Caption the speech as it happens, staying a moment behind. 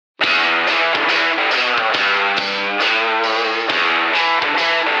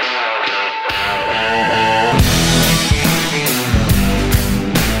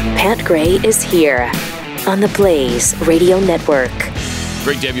Gray is here on the Blaze Radio Network.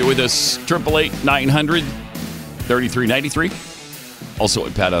 Great to have you with us. 888-900-3393. Also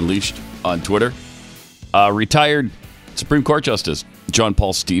at Pat Unleashed on Twitter. Retired Supreme Court Justice John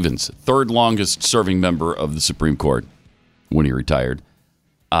Paul Stevens, third longest serving member of the Supreme Court when he retired.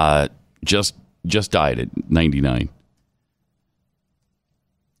 Just died at 99.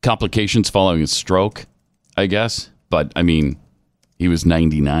 Complications following a stroke, I guess. But, I mean, he was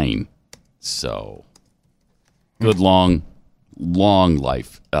 99. So, good long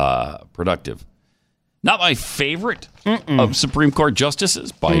life. Productive. Not my favorite of Supreme Court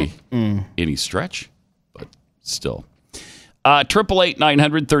justices by any stretch, but still.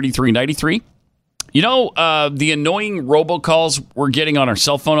 888-900-3393. You know, the annoying robocalls we're getting on our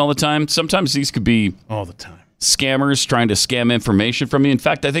cell phone all the time, sometimes these could be all the time scammers trying to scam information from you. In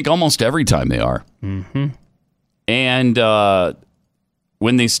fact, I think almost every time they are. Mm-hmm. And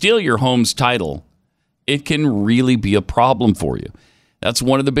when they steal your home's title, it can really be a problem for you. That's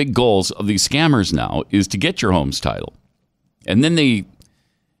one of the big goals of these scammers now, is to get your home's title. And then they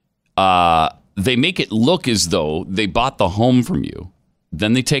make it look as though they bought the home from you.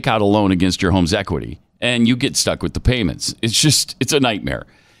 Then they take out a loan against your home's equity, and you get stuck with the payments. It's a nightmare.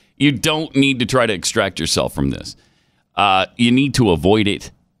 You don't need to try to extract yourself from this. You need to avoid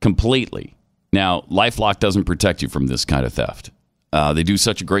it completely. Now, LifeLock doesn't protect you from this kind of theft. They do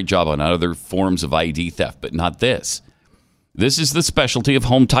such a great job on other forms of ID theft, but not this. This is the specialty of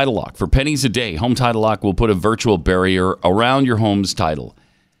Home Title Lock. For pennies a day, Home Title Lock will put a virtual barrier around your home's title.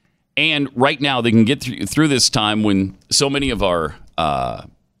 And right now, they can get through this time when so much of our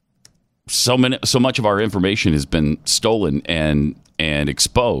information has been stolen and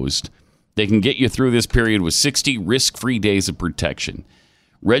exposed. They can get you through this period with 60 risk-free days of protection.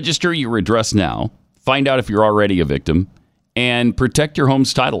 Register your address now. Find out if you're already a victim. And protect your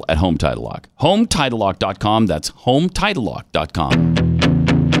home's title at Home Title Lock. HomeTitleLock.com. That's HomeTitleLock.com.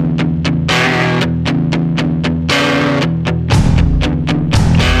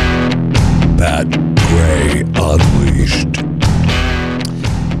 Pat Gray Unleashed.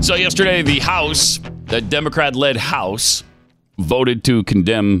 So yesterday, the Democrat-led House, voted to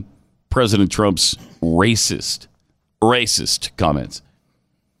condemn President Trump's racist comments.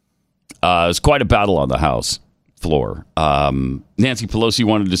 It was quite a battle on the House floor. Nancy Pelosi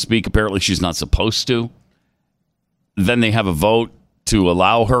wanted to speak. Apparently, she's not supposed to. Then they have a vote to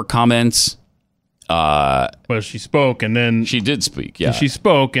allow her comments. Well, she spoke, and then she did speak. Yeah, she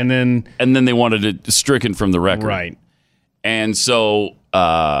spoke, and then they wanted it stricken from the record. Right. And so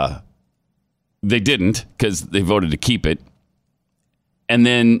they didn't, because they voted to keep it. And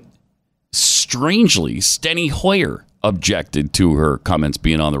then, strangely, Steny Hoyer objected to her comments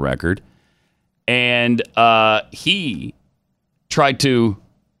being on the record. And he tried to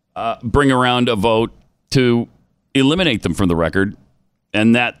bring around a vote to eliminate them from the record,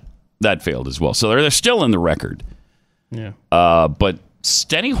 and that failed as well. So they're still in the record. Yeah. But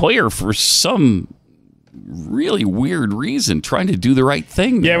Steny Hoyer, for some really weird reason, trying to do the right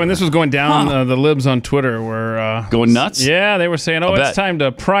thing. Yeah, when this was going down, the libs on Twitter were going nuts. Yeah, they were saying, it's time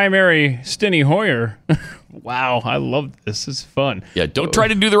to primary Steny Hoyer. Wow, I love this. This is fun. Yeah, don't try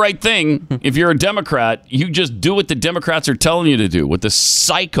to do the right thing. If you're a Democrat, you just do what the Democrats are telling you to do, what the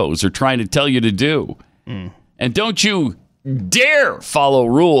psychos are trying to tell you to do. And don't you dare follow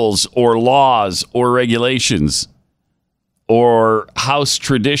rules or laws or regulations or House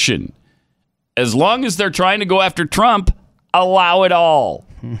tradition. As long as they're trying to go after Trump, allow it all.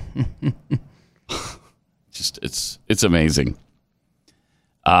 It's amazing.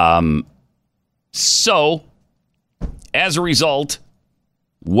 So, as a result,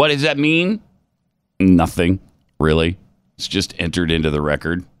 what does that mean? Nothing, really. It's just entered into the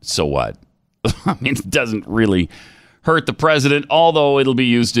record. So what? I mean, it doesn't really hurt the president, although it'll be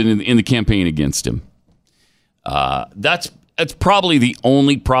used in the campaign against him. That's probably the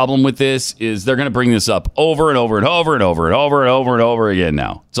only problem with this, is they're going to bring this up over and over and over and over and over and over and over again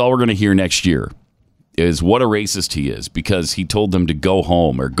now. It's all we're going to hear next year, is what a racist he is, because he told them to go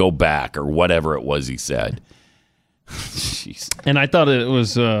home or go back or whatever it was he said. Jeez. And I thought it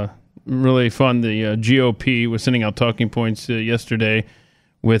was really fun. The GOP was sending out talking points yesterday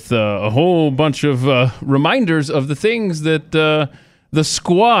with a whole bunch of reminders of the things that the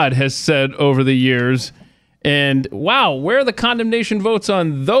squad has said over the years. And wow, where are the condemnation votes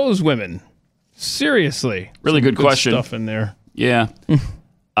on those women? Seriously. Really good question. Stuff in there. Yeah.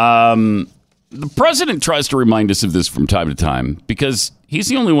 The president tries to remind us of this from time to time because he's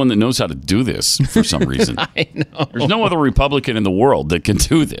the only one that knows how to do this for some reason. I know. There's no other Republican in the world that can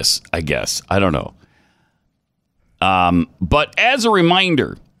do this, I guess. I don't know. But as a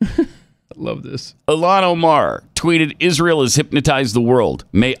reminder, Love this. Ilhan Omar tweeted, Israel has hypnotized the world.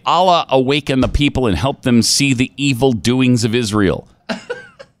 May Allah awaken the people and help them see the evil doings of Israel.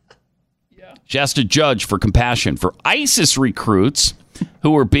 She asked a judge for compassion for ISIS recruits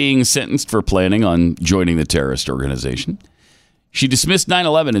who were being sentenced for planning on joining the terrorist organization. She dismissed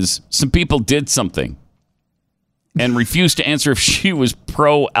 9/11 as some people did something and refused to answer if she was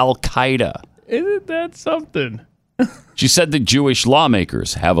pro-Al-Qaeda. Isn't that something? She said that Jewish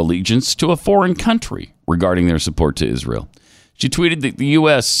lawmakers have allegiance to a foreign country regarding their support to Israel. She tweeted that the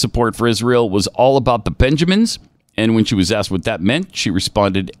U.S. support for Israel was all about the Benjamins, and when she was asked what that meant, she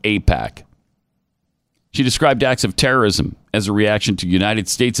responded, AIPAC. She described acts of terrorism as a reaction to United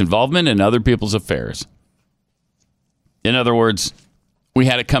States involvement in other people's affairs. In other words, we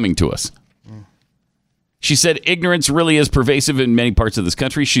had it coming to us. She said ignorance really is pervasive in many parts of this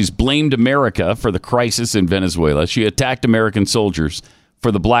country. She's blamed America for the crisis in Venezuela. She attacked American soldiers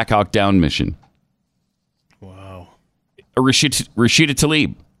for the Black Hawk Down mission. Wow. Rashida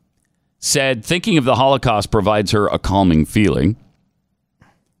Tlaib said thinking of the Holocaust provides her a calming feeling.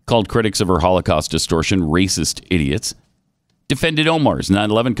 Called critics of her Holocaust distortion racist idiots. Defended Omar's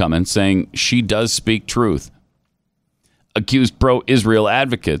 9/11 comments, saying she does speak truth. Accused pro-Israel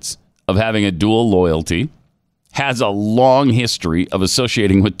advocates of having a dual loyalty. Has a long history of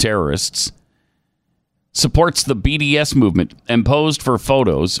associating with terrorists. Supports the BDS movement and posed for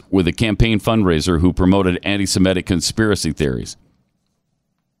photos with a campaign fundraiser who promoted anti-Semitic conspiracy theories.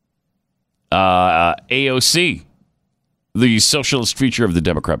 AOC, the socialist feature of the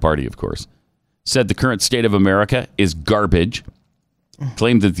Democrat Party, of course, said the current state of America is garbage,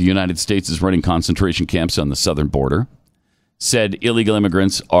 claimed that the United States is running concentration camps on the southern border, said illegal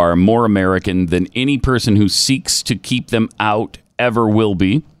immigrants are more American than any person who seeks to keep them out ever will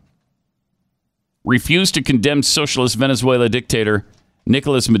be, refused to condemn socialist Venezuela dictator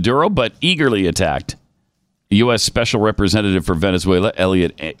Nicolas Maduro, but eagerly attacked U.S. Special Representative for Venezuela,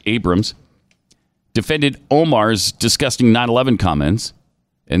 Elliot Abrams, defended Omar's disgusting 9/11 comments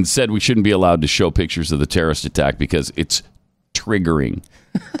and said we shouldn't be allowed to show pictures of the terrorist attack because it's triggering.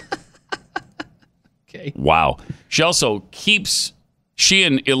 Okay. Wow. She also she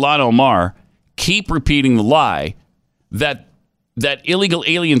and Ilhan Omar keep repeating the lie that illegal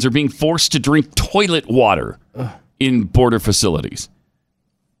aliens are being forced to drink toilet water in border facilities.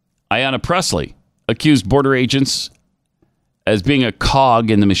 Ayanna Pressley accused border agents as being a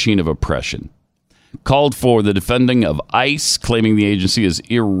cog in the machine of oppression. Called for the defending of ICE, claiming the agency is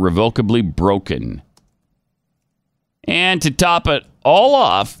irrevocably broken. And to top it all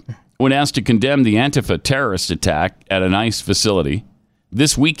off, when asked to condemn the Antifa terrorist attack at an ICE facility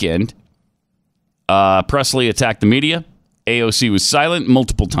this weekend, Presley attacked the media. AOC was silent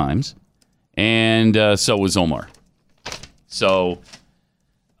multiple times, and so was Omar. So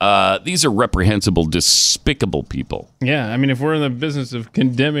these are reprehensible, despicable people. Yeah, I mean, if we're in the business of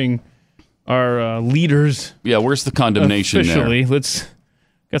condemning our leaders, yeah, where's the condemnation officially, there? Let's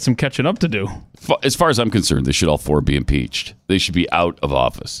got some catching up to do. As far as I'm concerned, they should all four be impeached. They should be out of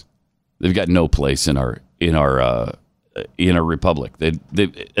office. They've got no place in our republic. They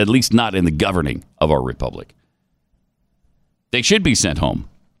at least not in the governing of our republic. They should be sent home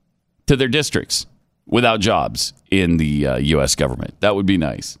to their districts without jobs in the U.S. government. That would be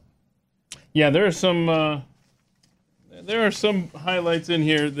nice. Yeah, there are some highlights in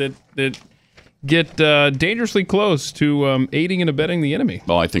here that get dangerously close to aiding and abetting the enemy.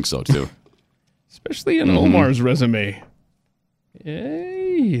 Oh, I think so too. Especially in Omar's resume.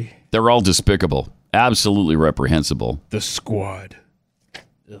 Yay. They're all despicable, absolutely reprehensible. The squad.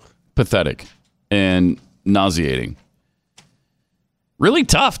 Ugh. Pathetic and nauseating. Really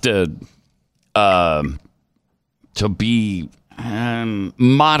tough to be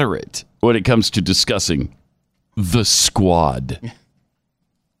moderate when it comes to discussing the squad.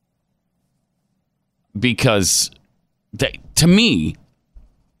 Because to me,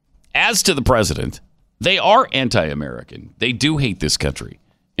 as to the president, they are anti-American. They do hate this country.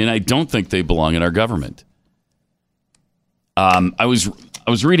 And I don't think they belong in our government. I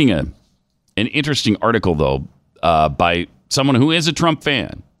was reading an interesting article, though, by someone who is a Trump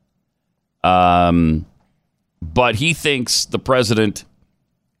fan. But he thinks the president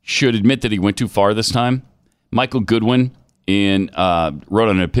should admit that he went too far this time. Michael Goodwin wrote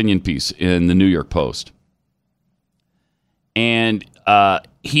an opinion piece in the New York Post. And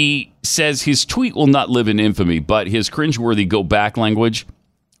he says his tweet will not live in infamy, but his cringeworthy go back language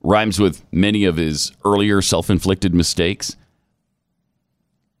rhymes with many of his earlier self-inflicted mistakes.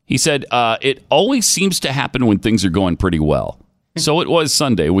 He said, it always seems to happen when things are going pretty well. So it was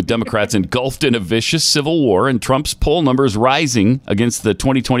Sunday, with Democrats engulfed in a vicious civil war and Trump's poll numbers rising against the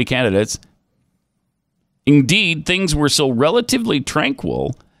 2020 candidates Indeed, things were so relatively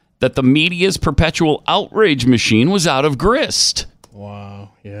tranquil that the media's perpetual outrage machine was out of grist.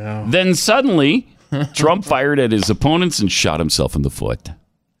 Wow. Yeah. Then suddenly, Trump fired at his opponents and shot himself in the foot.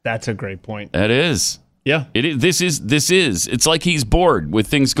 That's a great point. That is. Yeah. It is. This is. It's like he's bored with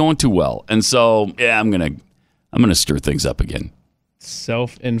things going too well. And so, yeah, I'm gonna stir things up again.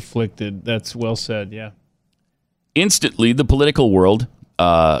 Self-inflicted. That's well said. Yeah. Instantly, the political world,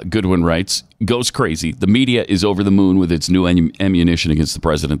 Goodwin writes, goes crazy. The media is over the moon with its new ammunition against the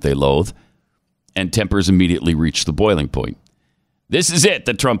president they loathe, and tempers immediately reach the boiling point. This is it,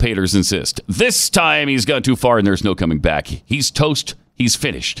 the Trump haters insist. This time he's gone too far and there's no coming back. He's toast. He's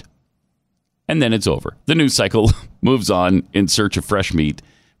finished. And then it's over. The news cycle moves on in search of fresh meat.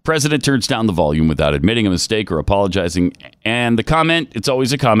 President turns down the volume without admitting a mistake or apologizing. And the comment, it's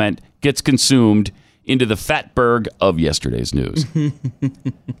always a comment, gets consumed into the fatberg of yesterday's news.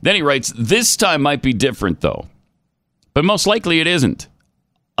 Then he writes, this time might be different, though. But most likely it isn't.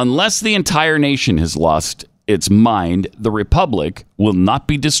 Unless the entire nation has lost its mind, the republic will not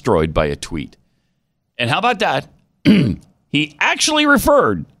be destroyed by a tweet. And how about that? He actually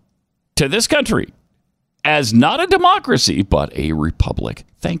referred to this country as not a democracy, but a republic.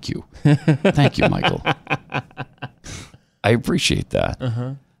 Thank you. Thank you, Michael. I appreciate that.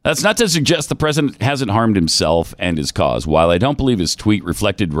 Uh-huh. That's not to suggest the president hasn't harmed himself and his cause. While I don't believe his tweet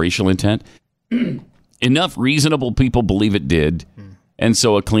reflected racial intent, enough reasonable people believe it did, and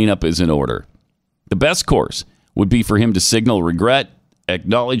so a cleanup is in order. The best course would be for him to signal regret,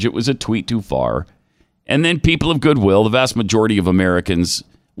 acknowledge it was a tweet too far, and then people of goodwill, the vast majority of Americans,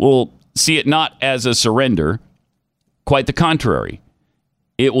 will see it not as a surrender, quite the contrary.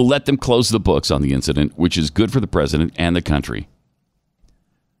 It will let them close the books on the incident, which is good for the president and the country.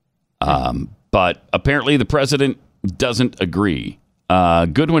 But apparently the president doesn't agree.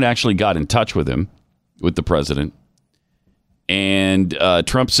 Goodwin actually got in touch with the president. And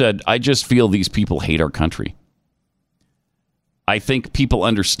Trump said, I just feel these people hate our country. I think people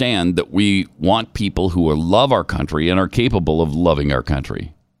understand that we want people who love our country and are capable of loving our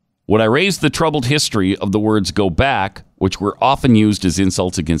country. When I raised the troubled history of the words go back, which were often used as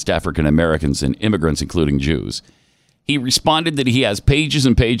insults against African Americans and immigrants, including Jews, he responded that he has pages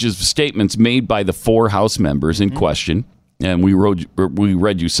and pages of statements made by the 4 House members in question, and we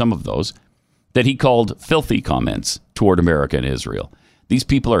read you some of those, that he called filthy comments toward America and Israel. These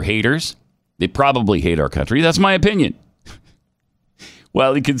people are haters. They probably hate our country. That's my opinion.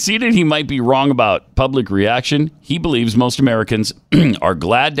 While he conceded he might be wrong about public reaction, he believes most Americans are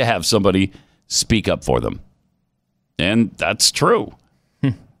glad to have somebody speak up for them. And that's true.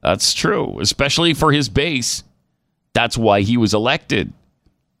 That's true, especially for his base. That's why he was elected.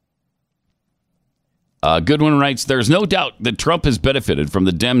 Goodwin writes, there's no doubt that Trump has benefited from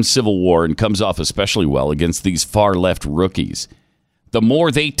the Dem civil war and comes off especially well against these far-left rookies. The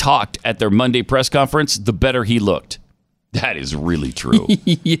more they talked at their Monday press conference, the better he looked. That is really true.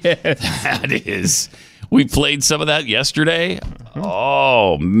 Yes. That is. We played some of that yesterday.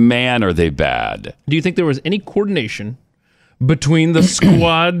 Oh, man, are they bad. Do you think there was any coordination between the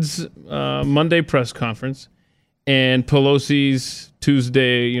squad's Monday press conference and Pelosi's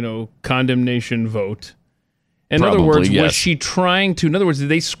Tuesday, condemnation vote? In other words, yes. was she trying to, in other words, did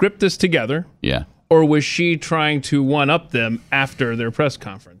they script this together? Yeah. Or was she trying to one-up them after their press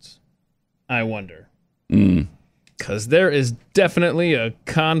conference? I wonder. Because there is definitely a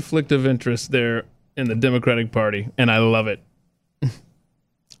conflict of interest there in the Democratic Party, and I love it.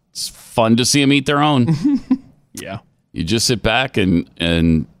 It's fun to see them eat their own. Yeah. You just sit back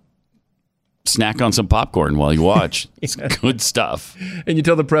and snack on some popcorn while you watch. It's good stuff. And you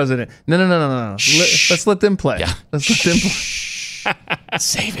tell the president, no. Let's let them play. Yeah. Let's let them play.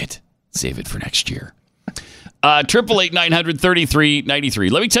 Save it. Save it for next year.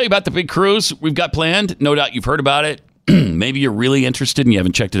 888-900-3393. Let me tell you about the big cruise we've got planned. No doubt you've heard about it. Maybe you're really interested and you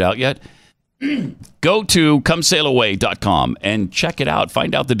haven't checked it out yet. Go to comesailaway.com and check it out.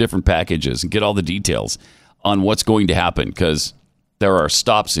 Find out the different packages and get all the details on what's going to happen, because there are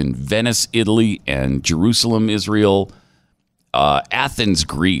stops in Venice, Italy, and Jerusalem, Israel, Athens,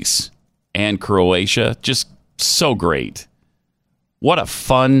 Greece, and Croatia. Just so great. What a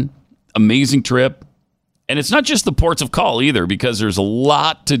fun, amazing trip. And it's not just the ports of call either, because there's a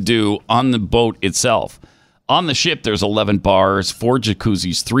lot to do on the boat itself. On the ship, there's 11 bars, 4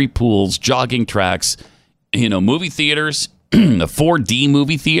 jacuzzis, 3 pools, jogging tracks, movie theaters, a 4D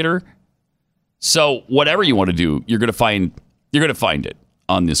movie theater. So whatever you want to do, you're going to find it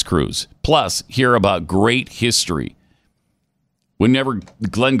on this cruise. Plus, hear about great history. Whenever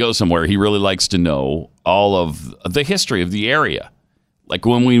Glenn goes somewhere, he really likes to know all of the history of the area. like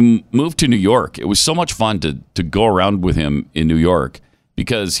when we moved to New York, it was so much fun to go around with him in New York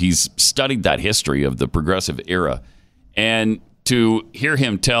because he's studied that history of the progressive era. And to hear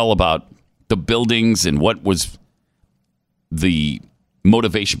him tell about the buildings and what was the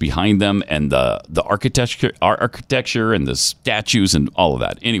motivation behind them and the architecture and the statues and all of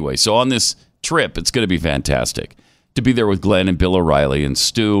that. Anyway, so on this trip, it's going to be fantastic to be there with Glenn and Bill O'Reilly and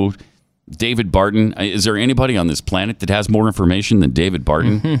Stu, David Barton. Is there anybody on this planet that has more information than David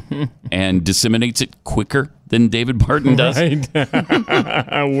Barton and disseminates it quicker than David Barton does? Right.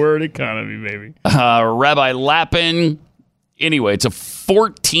 Word economy, baby. Rabbi Lappin. Anyway, it's a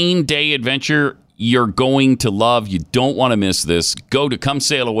 14-day adventure you're going to love. You don't want to miss this. Go to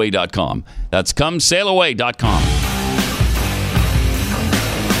comesailaway.com. That's comesailaway.com.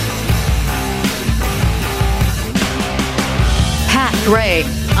 Pat Gray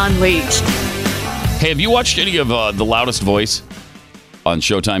Unleashed. Hey, have you watched any of The Loudest Voice on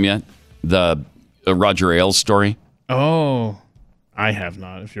Showtime yet? The Roger Ailes story? Oh, I have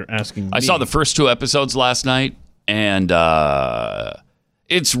not, if you're asking me. I saw the first 2 episodes last night, and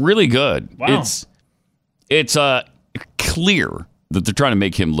it's really good. Wow. It's clear that they're trying to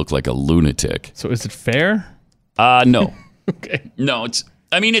make him look like a lunatic. So is it fair? No. Okay. No,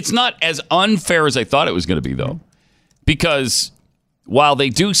 it's not as unfair as I thought it was going to be, though. Because while they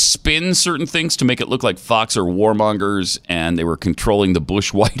do spin certain things to make it look like Fox are warmongers and they were controlling the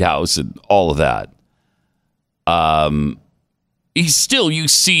Bush White House and all of that, you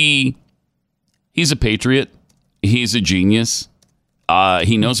see, he's a patriot. He's a genius.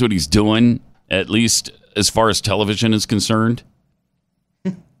 He knows what he's doing, at least as far as television is concerned.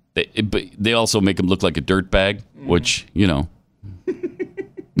 But they also make him look like a dirtbag, which,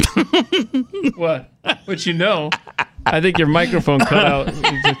 What? Which I think your microphone cut out.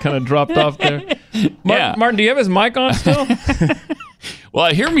 It just kind of dropped off there. Yeah. Martin, do you have his mic on still? Well,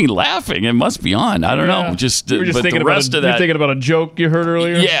 I hear me laughing. It must be on. I don't know. You were just but thinking the rest of you're that. thinking about a joke you heard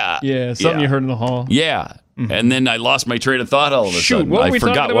earlier? Yeah. Yeah, something you heard in the hall. Yeah. And then I lost my train of thought all of a sudden. What were I we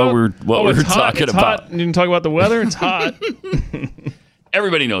forgot talking what about? we were talking It's about. hot. You didn't talk about the weather? It's hot.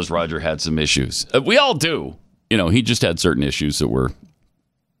 Everybody knows Roger had some issues. We all do. He just had certain issues that were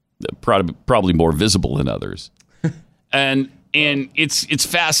probably more visible than others. And it's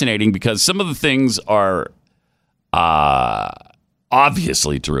fascinating because some of the things are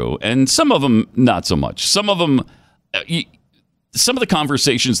obviously true, and some of them not so much. Some of them, some of the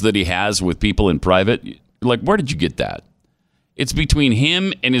conversations that he has with people in private, like, where did you get that? It's between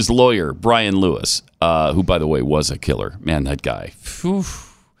him and his lawyer, Brian Lewis, who, by the way, was a killer. Man, that guy. Whew,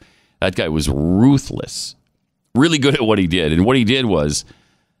 that guy was ruthless. Really good at what he did. And what he did was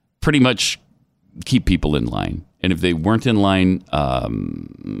pretty much keep people in line. And if they weren't in line,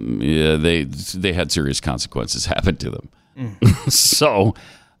 they had serious consequences happen to them. So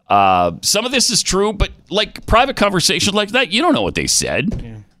some of this is true, but like private conversations like that, you don't know what they said.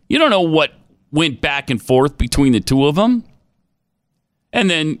 Yeah. You don't know what went back and forth between the two of them. And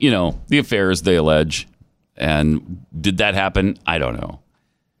then, the affairs they allege. And did that happen? I don't know.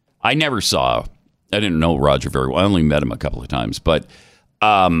 I didn't know Roger very well. I only met him a couple of times. But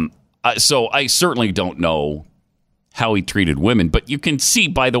so I certainly don't know how he treated women. But you can see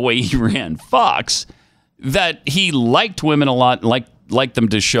by the way he ran Fox that he liked women a lot, liked them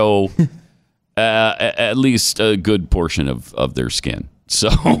to show at least a good portion of their skin. So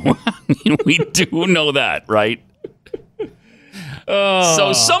we do know that, right?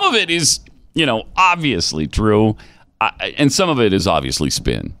 So some of it is, obviously true, and some of it is obviously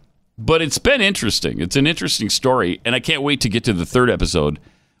spin. But it's been interesting. It's an interesting story, and I can't wait to get to the 3rd episode,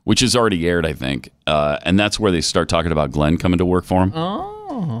 which has already aired, I think. And that's where they start talking about Glenn coming to work for him.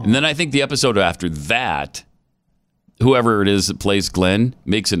 Oh. And then I think the episode after that, whoever it is that plays Glenn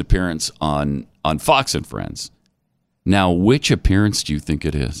makes an appearance on Fox and Friends. Now, which appearance do you think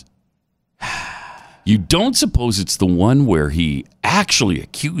it is? You don't suppose it's the one where he actually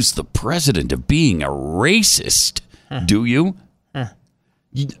accused the president of being a racist, do you?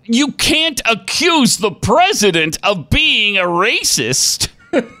 You can't accuse the president of being a racist.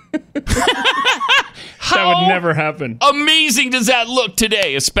 That would never happen. Amazing does that look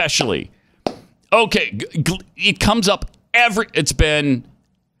today, especially? Okay, it comes up it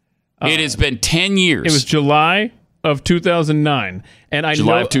has been 10 years. It was July of 2009. And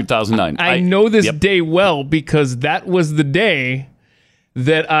July of 2009. I know this day well because that was the day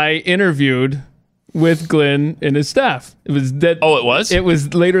that I interviewed with Glenn and his staff. It was that. Oh, it was? It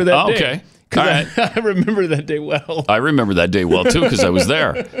was later that day. Okay. All right. I remember that day well. I remember that day well, too, because I was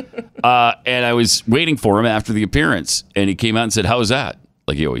there. And I was waiting for him after the appearance. And he came out and said, "How was that?"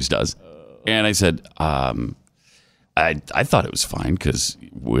 Like he always does. And I said, I thought it was fine because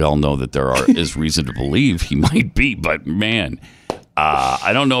we all know that there is reason to believe he might be. But, man,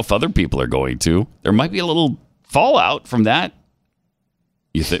 I don't know if other people are going to. There might be a little fallout from that.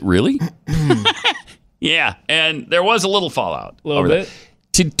 You think, really? Yeah, and there was a little fallout. A little bit.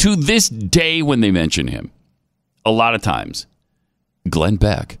 To this day when they mention him, a lot of times, Glenn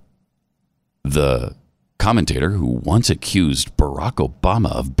Beck, the commentator who once accused Barack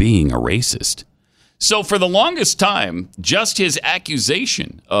Obama of being a racist. So for the longest time, just his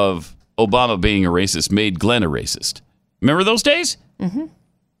accusation of Obama being a racist made Glenn a racist. Remember those days? Mm-hmm.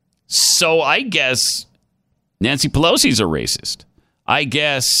 So I guess Nancy Pelosi's a racist. I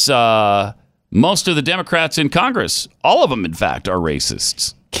guess most of the Democrats in Congress, all of them, in fact, are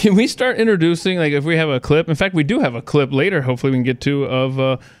racists. Can we start introducing, like, if we have a clip? In fact, we do have a clip later, hopefully we can get to,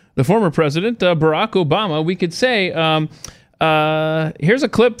 of the former president, Barack Obama. We could say, here's a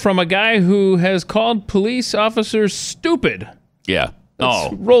clip from a guy who has called police officers stupid. Yeah.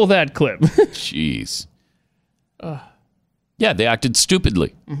 Let's roll that clip. Jeez. Yeah, they acted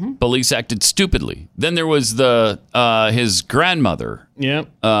stupidly. Mm-hmm. Police acted stupidly. Then there was his grandmother. Yeah.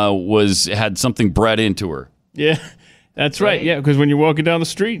 Had something bred into her. Yeah, that's right. Yeah, because when you're walking down the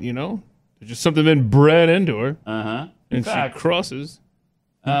street, there's just something been bred into her. Uh-huh. And she crosses.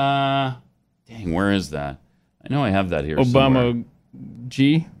 Dang, where is that? I know I have that here Obama somewhere.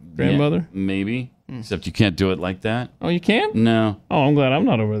 G, grandmother? Yeah, maybe. Except you can't do it like that. Oh, you can't? No. Oh, I'm glad I'm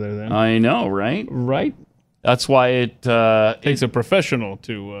not over there then. I know, right? Right? That's why it takes a professional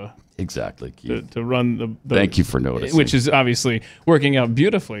to exactly to run the. Thank you for noticing. Which is obviously working out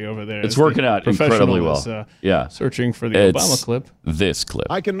beautifully over there. It's working out incredibly well. Yeah, searching for the Obama clip. This clip.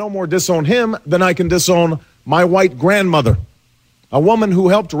 I can no more disown him than I can disown my white grandmother, a woman who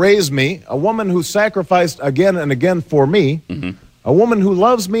helped raise me, a woman who sacrificed again and again for me, a woman who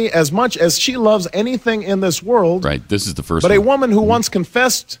loves me as much as she loves anything in this world. Right. This is the first. But one. a woman who once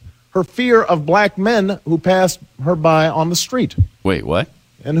confessed her fear of black men who passed her by on the street. Wait, what?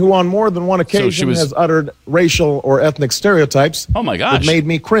 And who on more than one occasion has uttered racial or ethnic stereotypes. Oh, my gosh. That made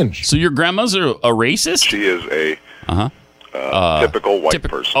me cringe. So your grandma's a racist? She is a typical white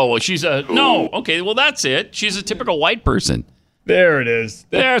person. Oh, well, she's a... No, okay, well, that's it. She's a typical white person. There it is.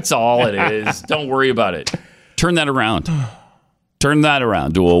 That's all it is. Don't worry about it. Turn that around. Turn that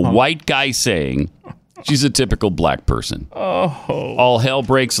around to a white guy saying... She's a typical black person. Oh. All hell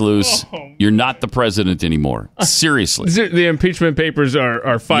breaks loose. You're not the president anymore. Seriously. The impeachment papers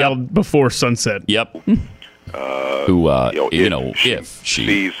are filed before sunset. Yep. If she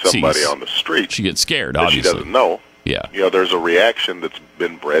sees somebody on the street, she gets scared, that obviously. she doesn't know. Yeah. There's a reaction that's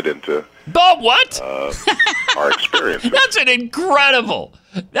been bred into what? our experience. That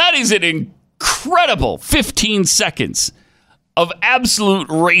is an incredible 15 seconds of absolute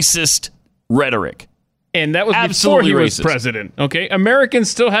racist rhetoric. And that was Absolutely before he was racist. president, okay?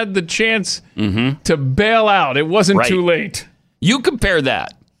 Americans still had the chance to bail out. It wasn't too late. You compare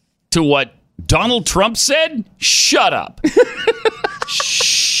that to what Donald Trump said? Shut up.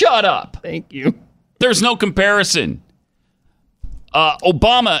 Shut up. Thank you. There's no comparison.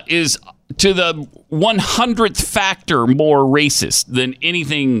 Obama is to the 100th factor more racist than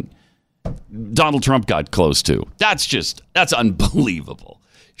anything Donald Trump got close to. That's unbelievable.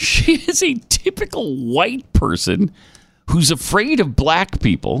 She is a typical white person who's afraid of black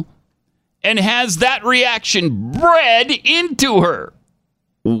people and has that reaction bred into her.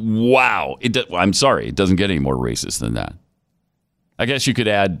 Wow. I'm sorry. It doesn't get any more racist than that. I guess you could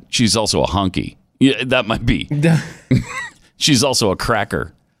add she's also a hunky. Yeah, that might be. She's also a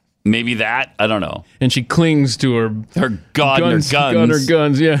cracker. Maybe that. I don't know. And she clings to her God and her guns. Her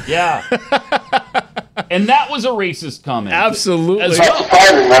guns, yeah. Yeah. And that was a racist comment. Absolutely. It's not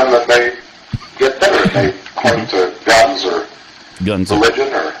surprising then that they get better if they cling to guns or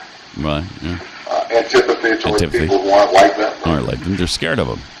religion or antipathy towards people who aren't like them. Aren't like them. They're scared of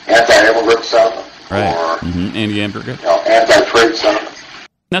them. Anti-immigrant sentiment. Right. Or anti-immigrant. Anti-trade sentiment.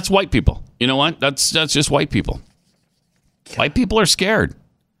 That's white people. You know what? That's just white people. White people are scared.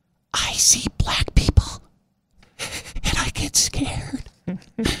 I see black people and I get scared.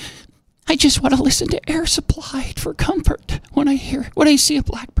 I just want to listen to Air Supply for comfort when I see a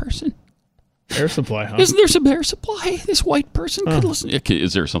black person. Air Supply, huh? Isn't there some Air Supply? This white person could listen.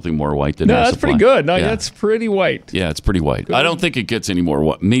 Is there something more white than Air Supply? No, that's pretty good. No, that's pretty white. Yeah, it's pretty white. Good. I don't think it gets any more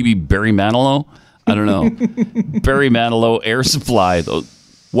white. Maybe Barry Manilow? I don't know. Barry Manilow, Air Supply,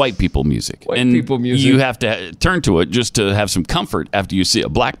 white people music. White people music. You have to turn to it just to have some comfort after you see a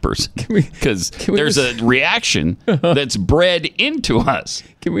black person. Because there's a reaction that's bred into us.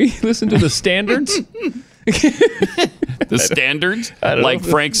 Can we listen to the standards? The Standards? Like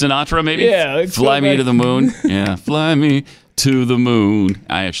Frank Sinatra, maybe? Yeah. Fly Me to the Moon. Yeah, Fly Me to the Moon.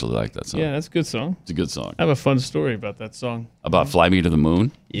 I actually like that song. Yeah, that's a good song. It's a good song. I have a fun story about that song. About Fly Me to the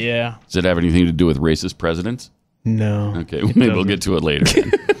Moon? Yeah. Does it have anything to do with racist presidents? No. Okay, well, maybe we'll get to it later.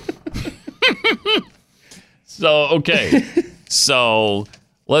 So,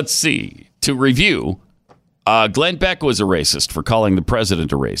 let's see. To review, Glenn Beck was a racist for calling the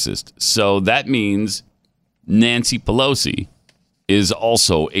president a racist. So that means Nancy Pelosi is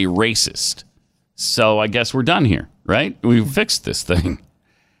also a racist. So I guess we're done here, right? We've fixed this thing.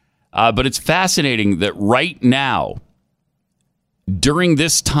 But it's fascinating that right now, during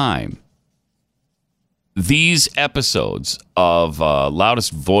this time, these episodes of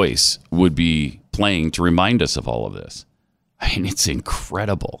Loudest Voice would be playing to remind us of all of this. I mean, it's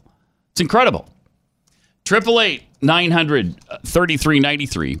incredible. It's incredible.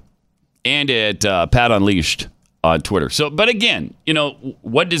 888-900-3393 and at Pat Unleashed on Twitter. So, but again, you know,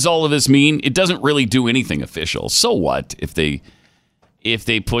 what does all of this mean? It doesn't really do anything official. So what if they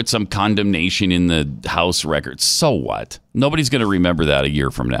put some condemnation in the House records? So what? Nobody's going to remember that a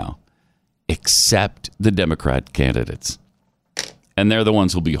year from now, except the Democrat candidates. And they're the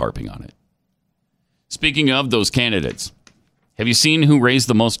ones who'll be harping on it. Speaking of those candidates, have you seen who raised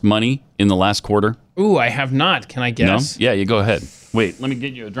the most money in the last quarter? Ooh, I have not. Can I guess? No? Yeah, you go ahead. Wait, let me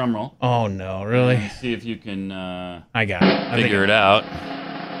get you a drum roll. Oh, no, really? See if you can I got it. figure it out.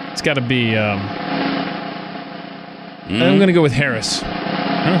 It's got to be... I'm going to go with Harris.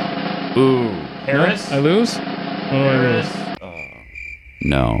 Huh? Ooh. Harris? No? I lose? Oh, I lose.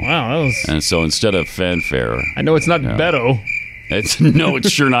 No. Wow, that was... And so instead of fanfare... I know it's not Beto. It's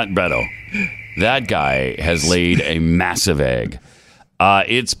sure not Beto. That guy has laid a massive egg.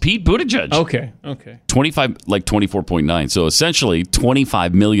 It's Pete Buttigieg. Okay. 24.9. So essentially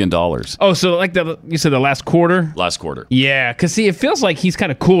 $25 million. Oh, so like you said the last quarter? Last quarter. Yeah, because see, it feels like he's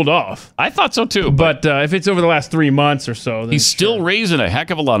kind of cooled off. I thought so too. But if it's over the last 3 months or so, then he's still raising a heck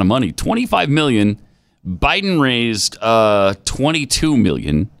of a lot of money. $25 million. Biden raised $22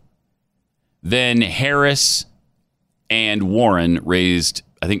 million. Then Harris and Warren raised,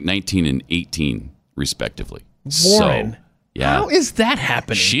 I think, 19 and 18 respectively. Warren. So, yeah. How is that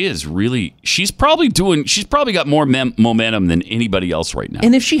happening? She's probably got more momentum than anybody else right now.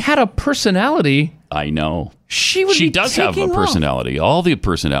 And if she had a personality, I know. She does have a personality. All the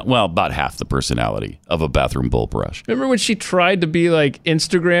personality. Well, about half the personality of a bathroom bowl brush. Remember when she tried to be like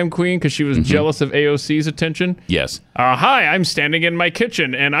Instagram queen because she was jealous of AOC's attention? Yes. Hi, I'm standing in my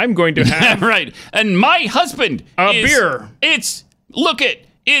kitchen and I'm going to have right. And my husband beer.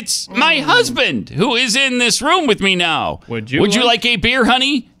 It's my husband who is in this room with me now. Would you like a beer,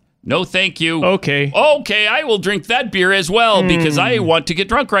 honey? No, thank you. Okay, I will drink that beer as well because I want to get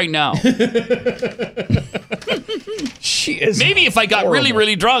drunk right now. She is. Maybe if I got really,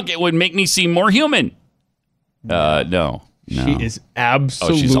 really drunk, it would make me seem more human. No. She is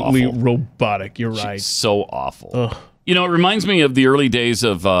absolutely robotic. You're right. She's so awful. Ugh. You know, it reminds me of the early days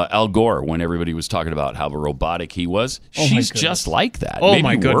of Al Gore when everybody was talking about how robotic he was. She's just like that. Oh, maybe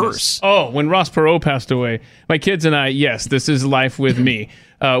my goodness. Worse. Oh, when Ross Perot passed away, my kids and I, yes, this is life with me.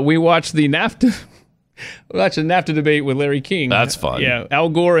 We watched the NAFTA debate with Larry King. That's fun. Yeah, Al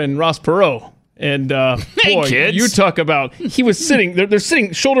Gore and Ross Perot. And boy, kids. You talk about, he was sitting, they're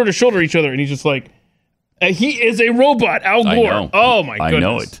sitting shoulder to shoulder each other, and he's just like, he is a robot, Al Gore. I know. Oh, my goodness. I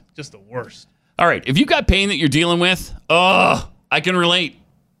know it. Just the worst. All right, if you've got pain that you're dealing with, I can relate.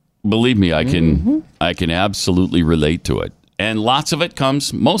 Believe me, I can absolutely relate to it. And most of it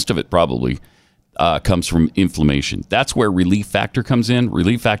probably, comes from inflammation. That's where Relief Factor comes in.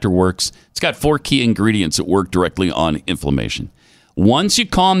 Relief Factor works. It's got 4 key ingredients that work directly on inflammation. Once you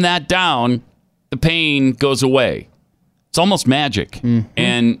calm that down, the pain goes away. It's almost magic. Mm-hmm.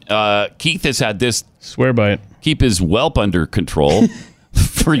 And Keith has had this. Swear by it. Keep his whelp under control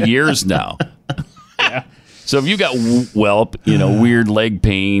for years now. Yeah. So if you got whelp, weird leg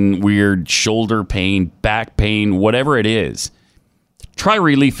pain, weird shoulder pain, back pain, whatever it is, try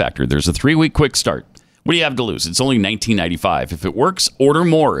Relief Factor. There's a 3-week quick start. What do you have to lose? It's only $19.95. If it works, order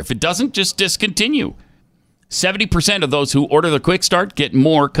more. If it doesn't, just discontinue. 70% of those who order the quick start get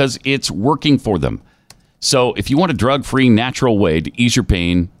more because it's working for them. So if you want a drug-free, natural way to ease your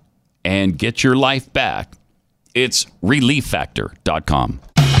pain and get your life back, it's ReliefFactor.com.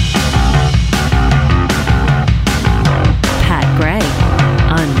 Pat Gray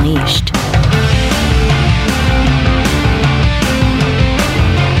Unleashed.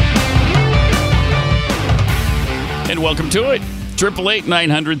 And welcome to it.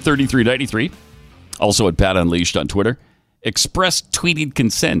 888-900-3393. Also at Pat Unleashed on Twitter. Express tweeted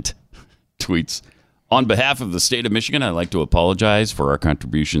consent tweets On behalf of the state of Michigan, I'd like to apologize for our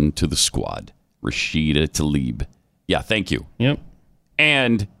contribution to the squad. Rashida Tlaib. Yeah, thank you. Yep.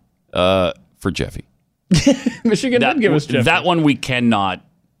 And for Jeffy. Michigan did give us Jeffy. That one we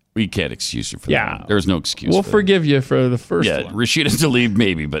can't excuse you for that one. There's no excuse We'll for forgive you for the first one. Rashida Tlaib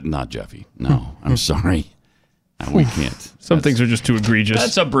maybe, but not Jeffy. No, I'm sorry. We can't. Some things are just too egregious.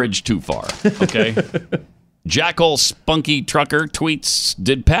 That's a bridge too far, okay? Jackal Spunky Trucker tweets,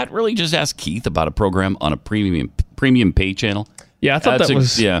 did Pat really just ask Keith about a program on a premium pay channel? Yeah, I thought that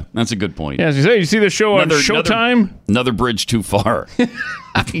was... Yeah, that's a good point. Yeah, as you say, you see the show on Showtime? Another bridge too far.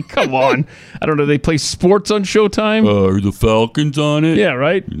 I mean, come on. I don't know. They play sports on Showtime? Are the Falcons on it? Yeah,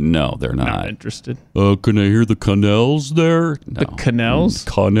 right? No, they're not. Not interested. Can I hear the Connells there? No. The Connells?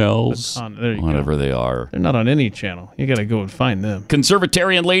 Connells. There you Whatever go. they are. They're not on any channel. You got to go and find them.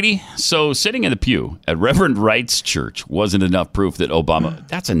 Conservatarian lady. So sitting in the pew at Reverend Wright's church wasn't enough proof that Obama...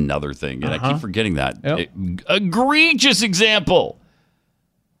 That's another thing, and I keep forgetting that. Yep. Egregious example.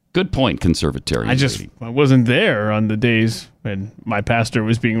 Good point, conservatarian lady. I wasn't there on the days when my pastor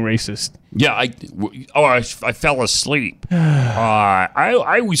was being racist. Yeah, I fell asleep.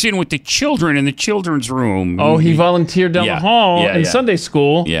 I was in with the children in the children's room. Oh, he volunteered down the hall in Sunday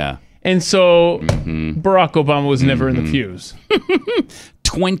school. Yeah. And so Barack Obama was never in the pews.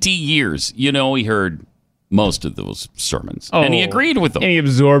 20 years. You know, he heard most of those sermons. And he agreed with them. And he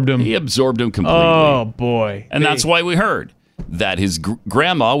absorbed them. He absorbed them completely. Oh, boy. And that's why we heard that his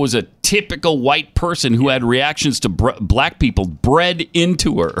grandma was a typical white person who had reactions to black people bred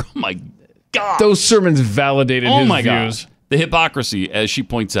into her. Oh, my God. Those sermons validated his views. God. The hypocrisy, as she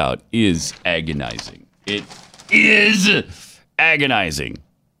points out, is agonizing. It is agonizing.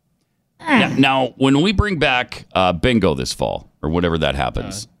 Now, when we bring back bingo this fall, or whatever that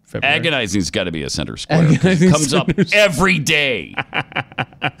happens, agonizing's got to be a center square. It comes up every day.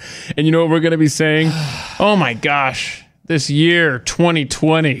 And you know what we're going to be saying? Oh, my gosh. This year,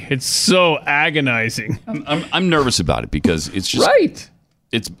 2020, it's so agonizing. I'm nervous about it because it's just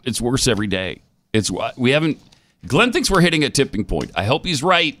It's worse every day. Glenn thinks we're hitting a tipping point. I hope he's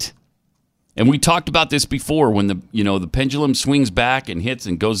right. And we talked about this before when the pendulum swings back and hits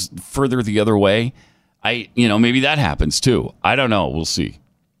and goes further the other way. Maybe that happens too. I don't know. We'll see.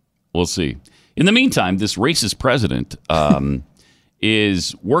 In the meantime, this racist president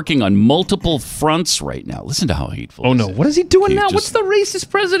is working on multiple fronts right now. Listen to how hateful. Oh no! What is he doing now? What's the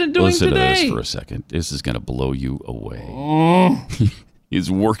racist president doing today? Listen to this for a second. This is going to blow you away. He's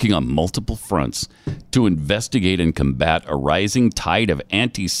working on multiple fronts to investigate and combat a rising tide of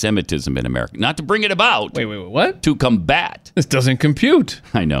anti-Semitism in America. Not to bring it about. Wait, what? To combat. This doesn't compute.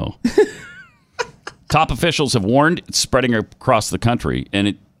 I know. Top officials have warned it's spreading across the country, and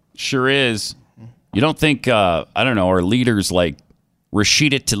it sure is. You don't think, our leaders like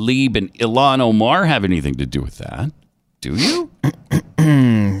Rashida Tlaib and Ilhan Omar have anything to do with that, do you?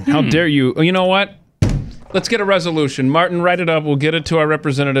 How dare you? You know what? Let's get a resolution. Martin, write it up. We'll get it to our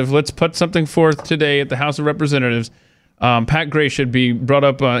representative. Let's put something forth today at the House of Representatives. Pat Gray should be brought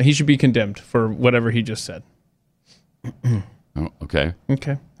up. He should be condemned for whatever he just said. Okay.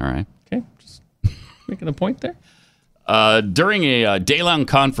 Okay. All right. Okay. Just making a point there. During a day-long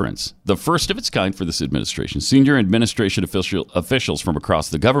conference, the first of its kind for this administration, senior administration officials from across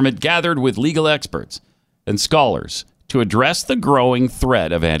the government gathered with legal experts and scholars to address the growing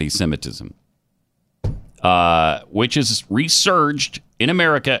threat of anti-Semitism, which has resurged in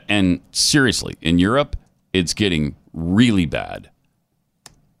America and, seriously, in Europe, it's getting really bad.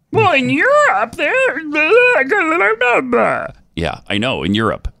 Well, in Europe, yeah, I know, in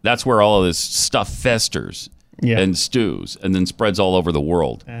Europe. That's where all of this stuff festers. Yeah. And stews, and then spreads all over the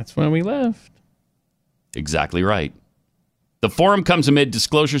world. That's when we left. Exactly right. The forum comes amid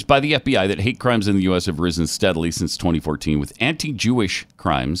disclosures by the FBI that hate crimes in the U.S. have risen steadily since 2014, with anti-Jewish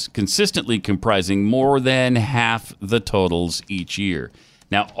crimes consistently comprising more than half the totals each year.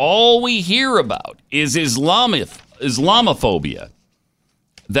 Now, all we hear about is Islamophobia,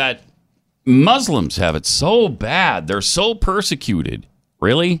 that Muslims have it so bad. They're so persecuted.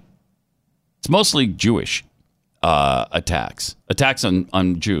 Really? It's mostly Jewish attacks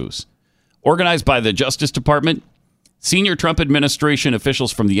on Jews. Organized by the Justice Department, senior Trump administration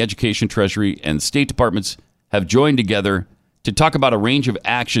officials from the Education, Treasury, and State Departments have joined together to talk about a range of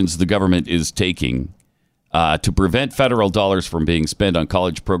actions the government is taking to prevent federal dollars from being spent on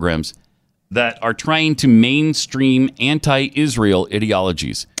college programs that are trying to mainstream anti-Israel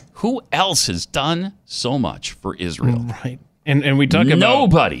ideologies. Who else has done so much for Israel? Right. And we talk about...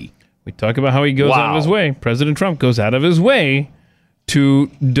 Nobody. We talk about how he goes out of his way. President Trump goes out of his way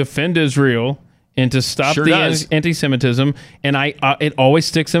to defend Israel and to stop the anti-Semitism. And it always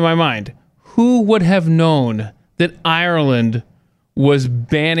sticks in my mind. Who would have known that Ireland was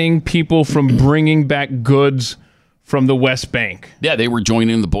banning people from bringing back goods from the West Bank? Yeah, they were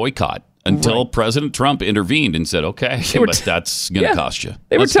joining the boycott until President Trump intervened and said, okay, but that's going to cost you.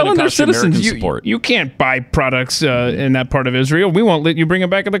 They were telling their citizens, support. you can't buy products in that part of Israel. We won't let you bring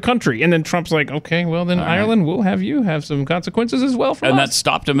them back in the country. And then Trump's like, okay, well, then Ireland, we'll have you have some consequences as well from us. And that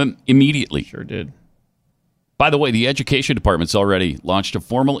stopped him immediately. Sure did. By the way, the Education Department's already launched a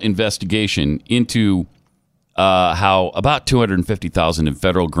formal investigation into how about $250,000 in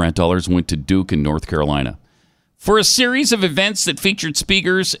federal grant dollars went to Duke in North Carolina for a series of events that featured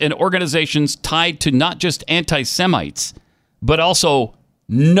speakers and organizations tied to not just anti-Semites, but also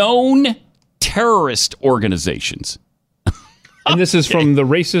known terrorist organizations. And this is from the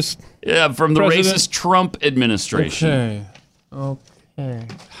racist from the president? racist Trump administration. Okay.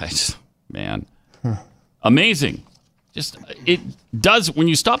 Man. Amazing. Just it does when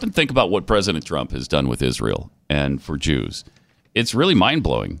you stop and think about what President Trump has done with Israel and for Jews. It's really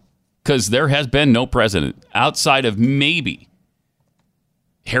mind-blowing because there has been no president outside of maybe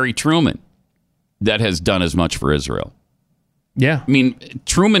Harry Truman that has done as much for Israel. Yeah. I mean,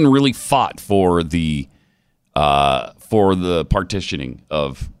 Truman really fought for the partitioning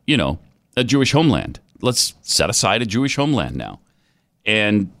of, a Jewish homeland. Let's set aside a Jewish homeland now.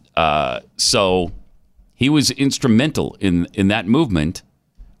 And so he was instrumental in that movement,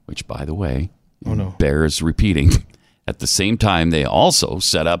 which, by the way, bears repeating. At the same time, they also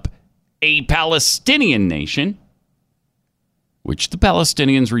set up a Palestinian nation, which the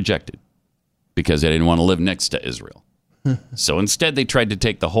Palestinians rejected because they didn't want to live next to Israel. So instead, they tried to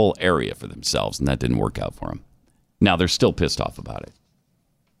take the whole area for themselves, and that didn't work out for them. Now they're still pissed off about it.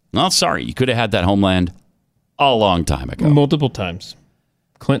 Well, sorry, you could have had that homeland a long time ago. Multiple times.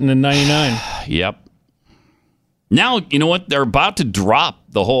 Clinton in 99. Yep. Now, you know what? They're about to drop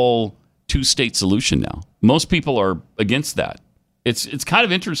the whole two-state solution now. Most people are against that. It's kind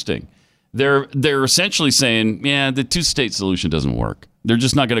of interesting. They're essentially saying, yeah, the two-state solution doesn't work. They're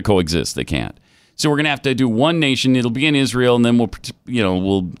just not going to coexist. They can't. So we're going to have to do one nation. It'll be in Israel, and then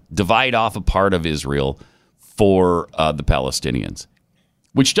we'll divide off a part of Israel for the Palestinians,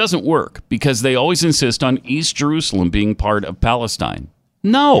 which doesn't work because they always insist on East Jerusalem being part of Palestine.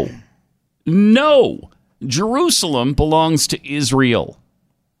 No. Jerusalem belongs to Israel.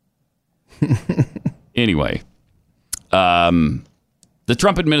 Anyway, the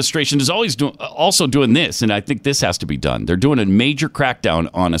Trump administration is always also doing this, and I think this has to be done. They're doing a major crackdown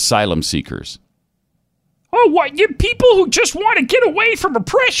on asylum seekers. Oh, what? You people who just want to get away from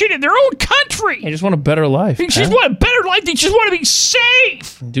oppression in their own country. They just want a better life. They just want a better life. They just want to be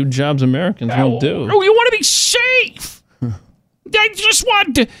safe. Do jobs Americans won't do. Oh, you want to be safe. They just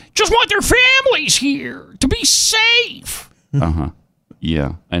want their families here to be safe.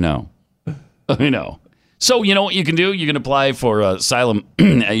 Yeah, I know. So you know what you can do? You can apply for asylum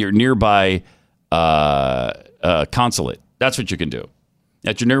at your nearby consulate. That's what you can do.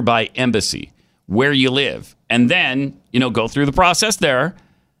 At your nearby embassy where you live. And then, go through the process there.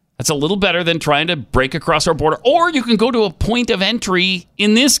 That's a little better than trying to break across our border. Or you can go to a point of entry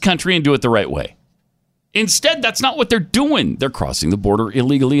in this country and do it the right way. Instead, that's not what they're doing. They're crossing the border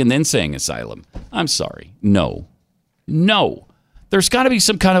illegally and then saying asylum. I'm sorry. No. There's got to be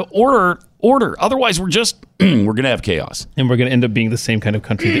some kind of order. Otherwise, we're going to have chaos. And we're going to end up being the same kind of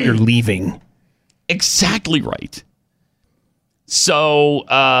country that you're leaving. Exactly right. So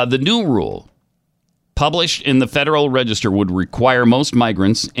the new rule published in the Federal Register would require most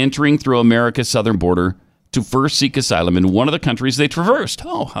migrants entering through America's southern border to first seek asylum in one of the countries they traversed.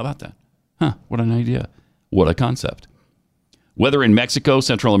 Oh, how about that? Huh, what an idea. What a concept. Whether in Mexico,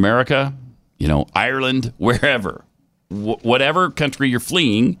 Central America, Ireland, wherever, whatever country you're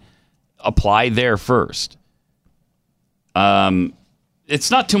fleeing, apply there first.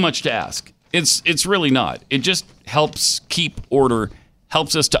 It's not too much to ask. It's really not. It just helps keep order,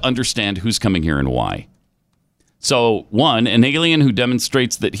 helps us to understand who's coming here and why. So, one, an alien who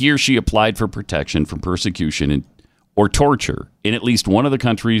demonstrates that he or she applied for protection from persecution or torture in at least one of the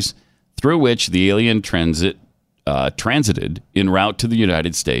countries through which the alien transited en route to the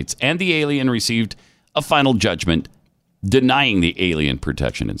United States, and the alien received a final judgment denying the alien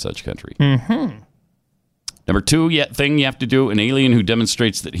protection in such country. Mm-hmm. Number two thing you have to do, an alien who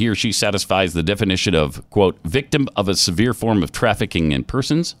demonstrates that he or she satisfies the definition of, quote, victim of a severe form of trafficking in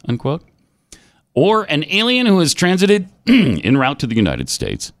persons, unquote. Or an alien who has transited en route to the United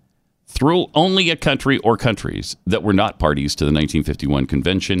States through only a country or countries that were not parties to the 1951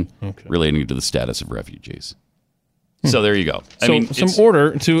 Convention relating to the status of refugees. So there you go. Some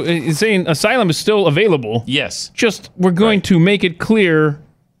order to saying asylum is still available. Yes. Just we're going to make it clear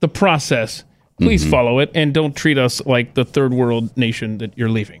the process. Please follow it, and don't treat us like the third world nation that you're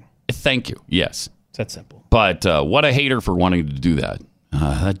leaving. Thank you. Yes. It's that simple. But what a hater for wanting to do that.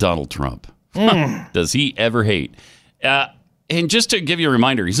 That Donald Trump. Does he ever hate? And just to give you a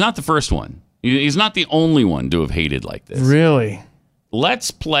reminder, he's not the first one. He's not the only one to have hated like this. Really? Let's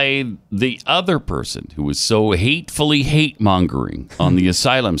play the other person who was so hatefully hate-mongering on the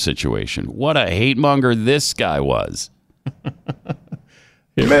asylum situation. What a hate-monger this guy was.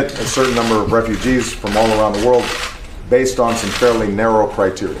 We met a certain number of refugees from all around the world based on some fairly narrow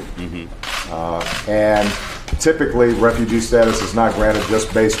criteria. And typically, refugee status is not granted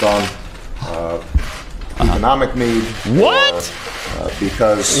just based on economic need. What?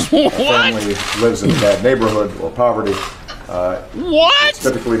 Because a family lives in a bad neighborhood or poverty. What? It's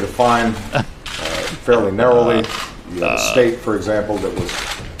typically defined fairly narrowly. You have a state, for example, that was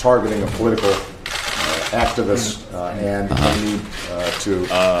targeting a political activist and they need to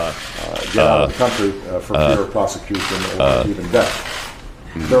get out of the country for fear of prosecution or even death.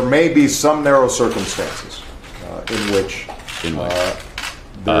 There may be some narrow circumstances in which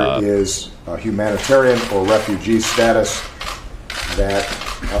there is a humanitarian or refugee status that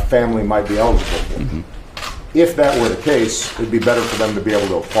a family might be eligible for. If that were the case, it'd be better for them to be able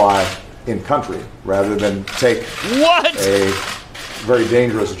to apply in country rather than take a very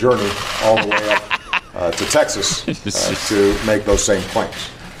dangerous journey all the way up to Texas to make those same claims.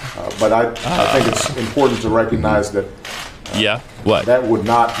 But I think it's important to recognize that that would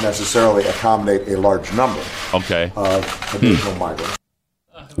not necessarily accommodate a large number of additional migrants.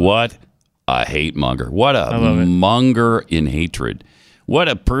 What a hate monger. What a monger in hatred. What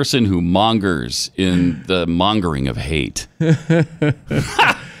a person who mongers in the mongering of hate.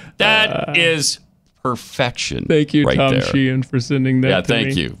 That is perfection. Thank you, right Tom there. Sheehan, for sending that to me.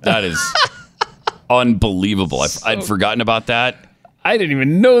 Thank you. That is unbelievable. I'd forgotten about that. I didn't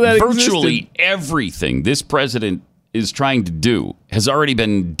even know that Virtually existed. everything this president is trying to do has already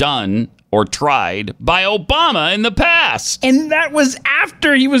been done or tried by Obama in the past. And that was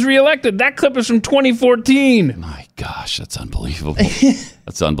after he was reelected. That clip is from 2014. My gosh, that's unbelievable.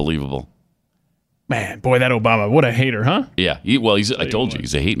 That's unbelievable. Man, boy, that Obama, what a hater, huh? Yeah, I told you,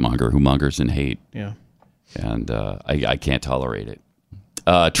 he's a hate monger who mongers in hate. Yeah. And I can't tolerate it.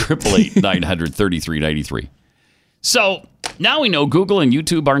 888-900-3393. So now we know Google and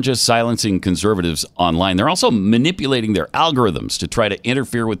YouTube aren't just silencing conservatives online. They're also manipulating their algorithms to try to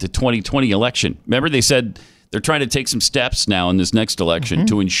interfere with the 2020 election. Remember, they said they're trying to take some steps now in this next election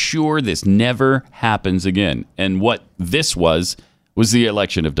to ensure this never happens again. And what this was the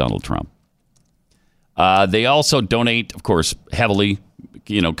election of Donald Trump. They also donate, of course, heavily,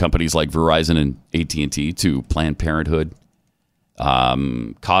 companies like Verizon and AT&T to Planned Parenthood,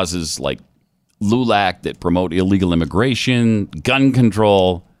 causes like LULAC that promote illegal immigration, gun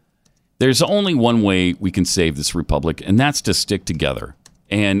control. There's only one way we can save this republic, and that's to stick together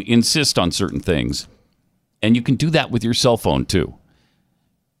and insist on certain things. And you can do that with your cell phone, too.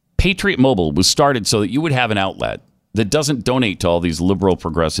 Patriot Mobile was started so that you would have an outlet that doesn't donate to all these liberal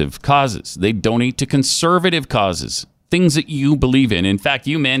progressive causes. They donate to conservative causes, things that you believe in. In fact,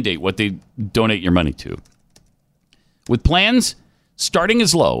 you mandate what they donate your money to. With plans starting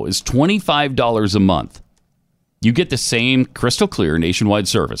as low as $25 a month, you get the same crystal clear nationwide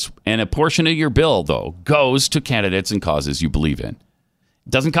service. And a portion of your bill, though, goes to candidates and causes you believe in. It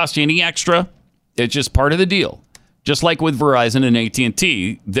doesn't cost you any extra. It's just part of the deal. Just like with Verizon and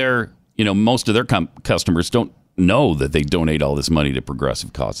AT&T, most of their customers don't know that they donate all this money to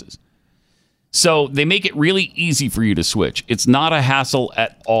progressive causes. So they make it really easy for you to switch. It's not a hassle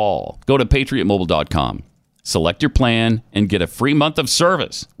at all. Go to patriotmobile.com. Select your plan and get a free month of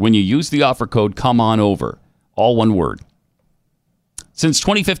service when you use the offer code COMEONOVER. All one word. Since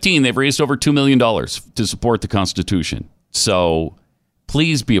 2015, they've raised over $2 million to support the Constitution. So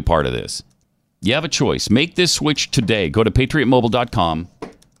please be a part of this. You have a choice. Make this switch today. Go to patriotmobile.com.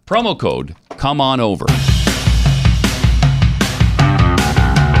 Promo code COMEONOVER.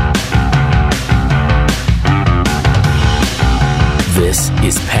 This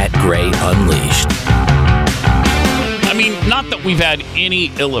is Pat Gray Unleashed. I mean, not that we've had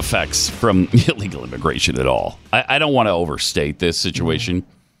any ill effects from illegal immigration at all. I don't want to overstate this situation.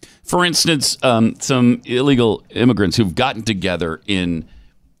 For instance, some illegal immigrants who've gotten together in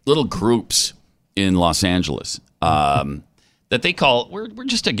little groups in Los Angeles that they call, we're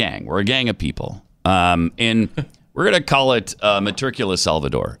just a gang. We're a gang of people. And we're going to call it Matricula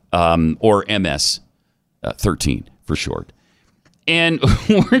Salvador, or MS-13 for short. And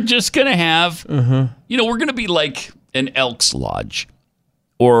we're just going to have, we're going to be like an Elks Lodge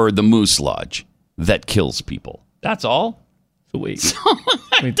or the Moose Lodge that kills people. That's all. So wait.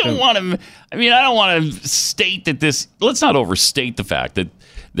 I don't want to state that this. Let's not overstate the fact that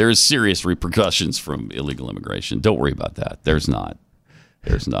there's serious repercussions from illegal immigration. Don't worry about that. There's not.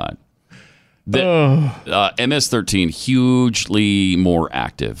 The MS-13 hugely more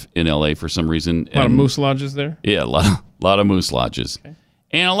active in LA for some reason. A lot of moose lodges there? Yeah, a lot of moose lodges. Okay.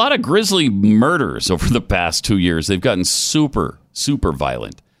 And a lot of grisly murders over the past 2 years. They've gotten super, super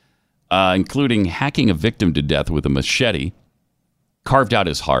violent, including hacking a victim to death with a machete, carved out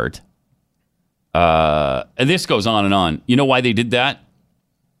his heart. And this goes on and on. You know why they did that?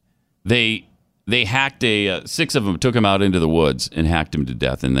 They hacked 6 of them, took him out into the woods and hacked him to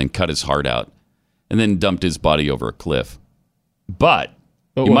death and then cut his heart out and then dumped his body over a cliff. But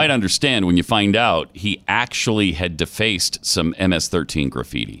you might understand when you find out he actually had defaced some MS-13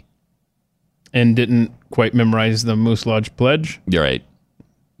 graffiti. And didn't quite memorize the Moose Lodge Pledge? You're right.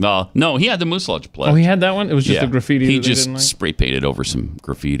 Well, no, he had the Moose Lodge Pledge. Oh, he had that one? It was just a graffiti He that just didn't like? spray painted over some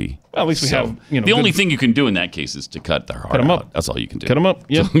graffiti. Well, at least we have, the only thing you can do in that case is to cut their heart out. That's all you can do. Cut them up,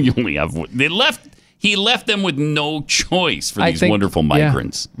 yeah. So you only have... He left them with no choice for these wonderful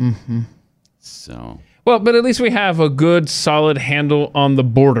migrants. Yeah. Mm-hmm. So... Well, but at least we have a good, solid handle on the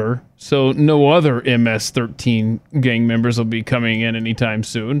border, so no other MS-13 gang members will be coming in anytime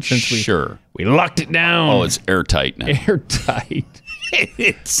soon. Since we locked it down. Oh, it's airtight now. Airtight.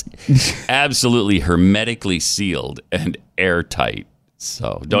 It's absolutely hermetically sealed and airtight.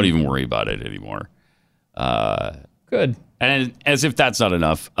 So don't even worry about it anymore. Good. And as if that's not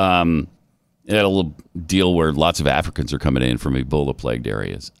enough, they had a little deal where lots of Africans are coming in from Ebola-plagued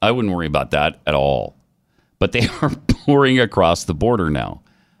areas. I wouldn't worry about that at all. But they are pouring across the border now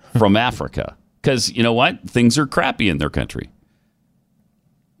from Africa. Because you know what? Things are crappy in their country.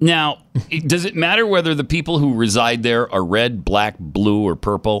 Now, does it matter whether the people who reside there are red, black, blue, or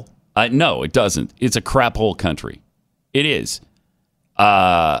purple? No, it doesn't. It's a crap hole country. It is.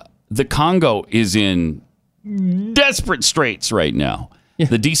 The Congo is in desperate straits right now. Yeah.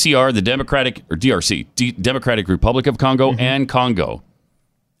 The DCR, the DRC, Democratic Republic of Congo, and Congo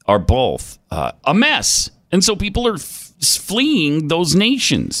are both a mess. And so people are fleeing those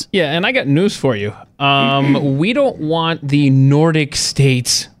nations. Yeah, and I got news for you. We don't want the Nordic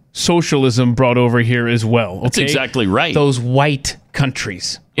states socialism brought over here as well. Okay? That's exactly right. Those white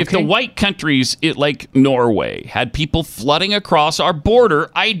countries. If the white countries, like Norway, had people flooding across our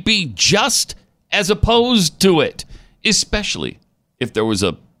border, I'd be just as opposed to it. Especially if there was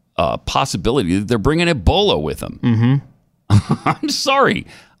a possibility that they're bringing Ebola with them. Mm-hmm. I'm sorry.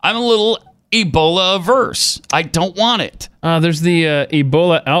 I'm a little Ebola averse. I don't want it. There's the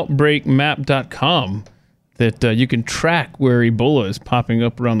EbolaOutbreakMap.com that you can track where Ebola is popping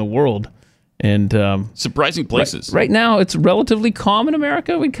up around the world. And surprising places. Right now, it's relatively calm in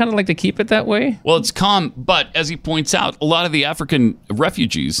America. We'd kind of like to keep it that way. Well, it's calm, but as he points out, a lot of the African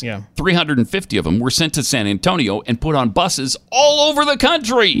refugees, 350 of them, were sent to San Antonio and put on buses all over the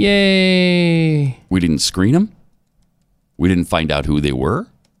country. Yay. We didn't screen them. We didn't find out who they were.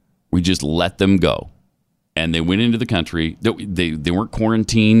 We just let them go. And they went into the country. They weren't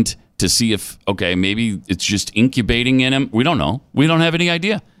quarantined to see if, maybe it's just incubating in them. We don't know. We don't have any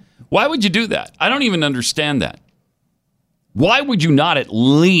idea. Why would you do that? I don't even understand that. Why would you not at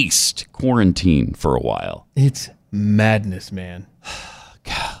least quarantine for a while? It's madness, man.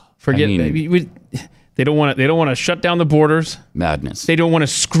 Forget they don't want to shut down the borders. Madness. They don't want to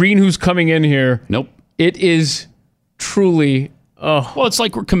screen who's coming in here. Nope. It is truly. Well, it's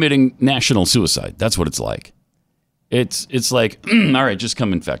like we're committing national suicide. That's what it's like. It's like, all right, just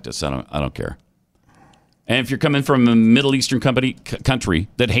come infect us. I don't care. And if you're coming from a Middle Eastern country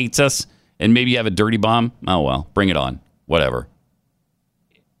that hates us and maybe you have a dirty bomb, oh well, bring it on. Whatever.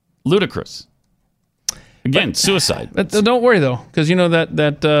 Ludicrous. Again, suicide. But don't worry though, because you know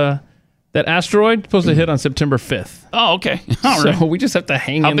that asteroid is supposed to hit on September 5th. Oh, okay. All right. So we just have to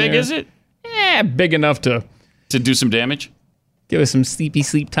hang in there. How big is it? Big enough to do some damage. Give us some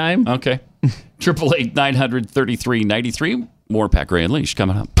sleep time. Okay. 888-900-3393. More Pat Gray Unleashed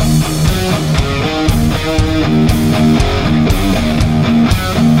coming up.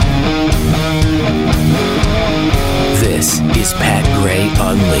 This is Pat Gray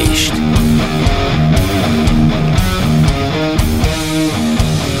Unleashed.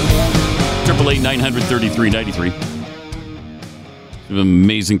 888-900-3393.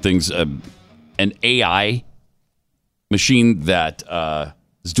 Amazing things. An AI machine that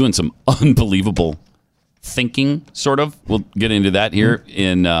is doing some unbelievable thinking, sort of. We'll get into that here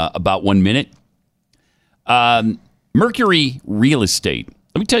in about 1 minute. Mercury Real Estate.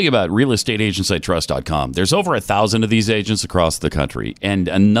 Let me tell you about realestateagentsitrust.com. There's over 1,000 of these agents across the country, and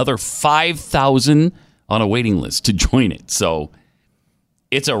another 5,000 on a waiting list to join it. So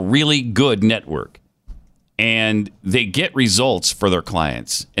it's a really good network. And they get results for their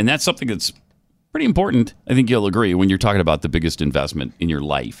clients. And that's something that's pretty important. I think you'll agree when you're talking about the biggest investment in your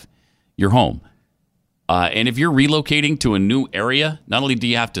life, your home. And if you're relocating to a new area, not only do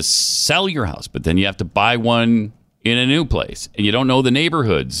you have to sell your house, but then you have to buy one in a new place. And you don't know the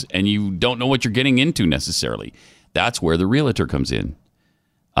neighborhoods, and you don't know what you're getting into necessarily. That's where the realtor comes in.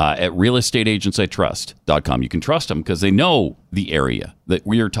 At realestateagentsitrust.com. You can trust them because they know the area that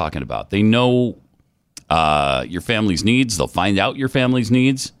we are talking about. They know your family's needs. They'll find out your family's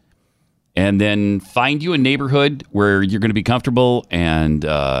needs and then find you a neighborhood where you're going to be comfortable and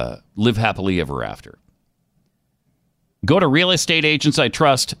live happily ever after. Go to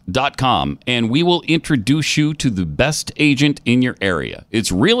realestateagentsitrust.com and we will introduce you to the best agent in your area.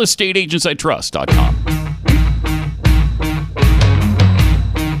 It's realestateagentsitrust.com.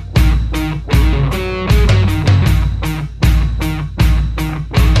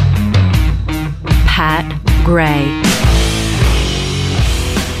 Pat Gray.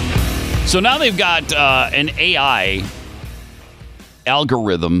 So now they've got an AI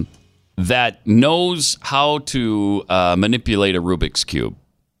algorithm that knows how to manipulate a Rubik's Cube.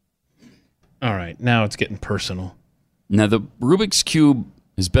 All right, now it's getting personal. Now, the Rubik's Cube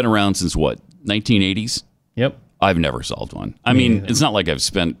has been around since what, 1980s? Yep. I've never solved one. I mean, it's not like I've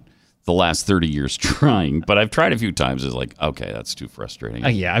spent the last 30 years trying, but I've tried a few times. It's like, okay, that's too frustrating.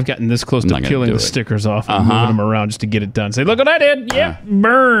 Yeah, I've gotten this close I'm to not gonna peeling do the it. stickers off and moving them around just to get it done. Say, look what I did. Yep,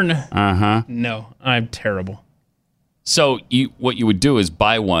 burn. No, I'm terrible. So what you would do is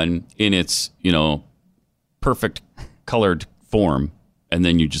buy one in its, perfect colored form, and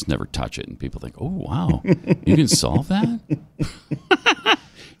then you just never touch it. And people think, oh, wow, you can solve that?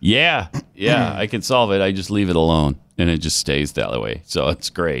 Yeah, I can solve it. I just leave it alone, and it just stays that way. So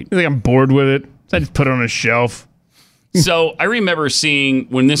it's great. I think I'm bored with it. So I just put it on a shelf. So I remember seeing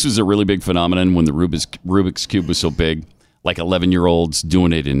when this was a really big phenomenon, when the Rubik's Cube was so big, like 11-year-olds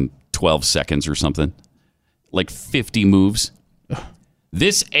doing it in 12 seconds or something, like 50 moves.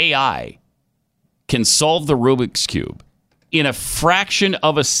 This AI can solve the Rubik's Cube in a fraction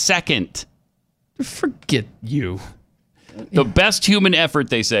of a second. Forget you. The best human effort,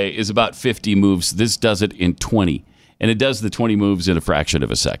 they say, is about 50 moves. This does it in 20. And it does the 20 moves in a fraction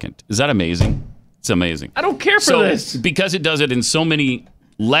of a second. Is that amazing? It's amazing. I don't care for this. Because it does it in so many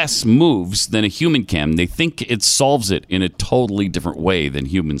less moves than a human can, they think it solves it in a totally different way than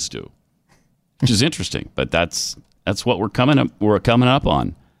humans do. Which is interesting, but that's what we're coming up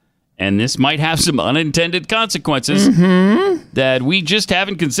on. And this might have some unintended consequences that we just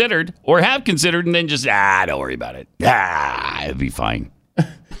haven't considered or have considered and then just, don't worry about it. It'll be fine.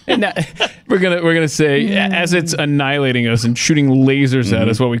 And now, we're gonna say, as it's annihilating us and shooting lasers at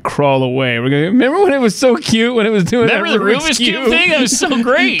us while we crawl away, we're gonna remember when it was so cute when it was doing Remember that the Rubik's Cube thing? That was so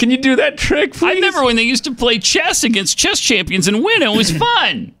great. Can you do that trick, please? I remember when they used to play chess against chess champions and win. It was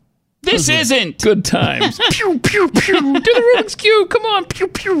fun. This isn't. Good times. Pew, pew, pew. Do the Rubik's Cube. Come on. Pew,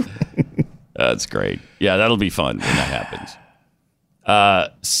 pew. That's great. Yeah, that'll be fun when that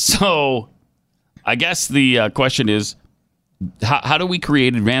happens. So I guess the question is, how do we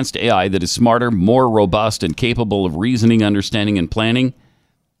create advanced AI that is smarter, more robust, and capable of reasoning, understanding, and planning?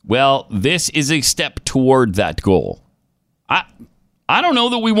 Well, this is a step toward that goal. I don't know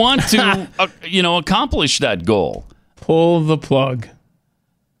that we want to, accomplish that goal. Pull the plug.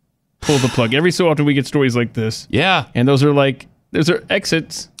 Every so often we get stories like this. Yeah. And those are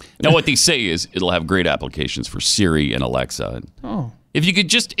exits. Now, what they say is it'll have great applications for Siri and Alexa. Oh. If you could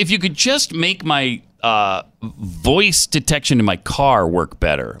just make my voice detection in my car work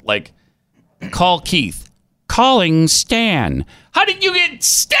better, like call Keith, calling Stan. How did you get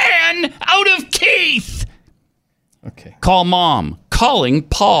Stan out of Keith? Okay. Call Mom, calling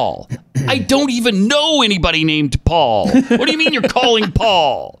Paul. I don't even know anybody named Paul. What do you mean you're calling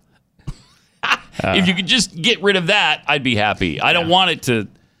Paul? If you could just get rid of that, I'd be happy. I don't want it to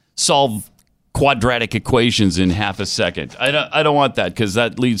solve quadratic equations in half a second. I don't want that because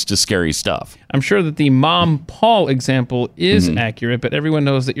that leads to scary stuff. I'm sure that the Mom Paul example is accurate, but everyone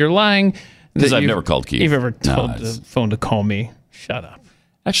knows that you're lying. Because I've never called Keith. You've ever told the phone to call me. Shut up.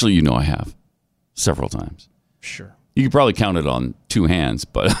 Actually, I have several times. Sure. You could probably count it on two hands,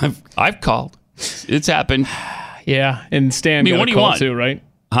 but I've called. It's happened. Yeah, and Stan got a call too, right?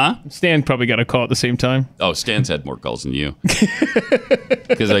 Huh? Stan probably got a call at the same time. Oh, Stan's had more calls than you.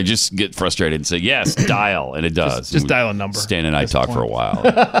 Because I just get frustrated and say, yes, dial, and it does. Just dial a number. Stan and I talk for a while.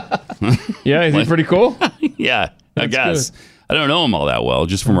 Yeah, is he pretty cool? Yeah, I guess. Good. I don't know him all that well,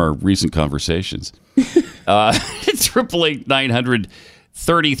 just from our recent conversations. It's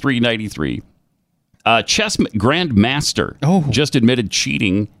 888-900-3393. Chess grandmaster just admitted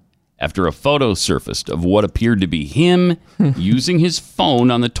cheating after a photo surfaced of what appeared to be him using his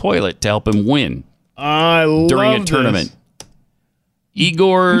phone on the toilet to help him win during a tournament.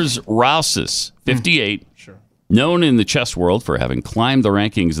 Igor's Rousis, 58, known in the chess world for having climbed the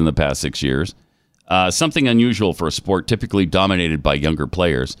rankings in the past 6 years, something unusual for a sport typically dominated by younger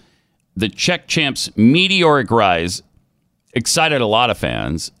players. The Czech champ's meteoric rise excited a lot of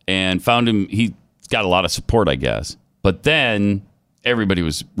fans and found him, he got a lot of support, I guess. But then everybody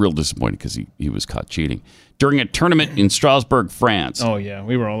was real disappointed because he was caught cheating. During a tournament in Strasbourg, France. Oh, yeah.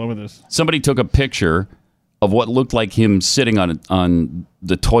 We were all over this. Somebody took a picture of what looked like him sitting on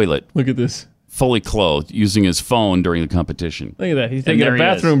the toilet. Look at this. Fully clothed, using his phone during the competition. Look at that. He's taking a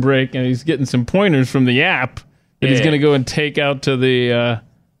bathroom break, and he's getting some pointers from the app that he's going to go and take out to the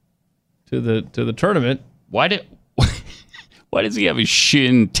tournament. Why does he have his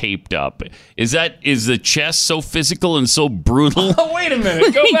shin taped up? Is the chess so physical and so brutal? Oh, wait a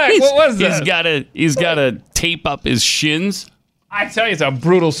minute. Go back. What was that? He's got to tape up his shins. I tell you, it's a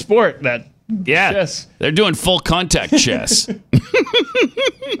brutal sport, that chess. They're doing full contact chess.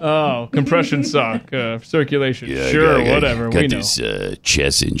 Oh, compression sock, circulation. Yeah, sure, whatever. Got we know. this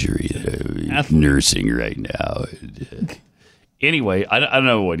chest injury that I'm nursing right now. Anyway, I don't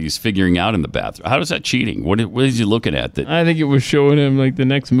know what he's figuring out in the bathroom. How is that cheating? What is he looking at? I think it was showing him like the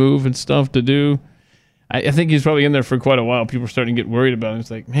next move and stuff to do. I think he's probably in there for quite a while. People are starting to get worried about him.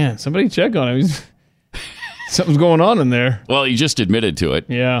 It's like, man, somebody check on him. Something's going on in there. Well, he just admitted to it.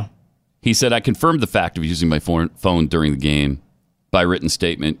 Yeah. He said, I confirmed the fact of using my phone during the game by written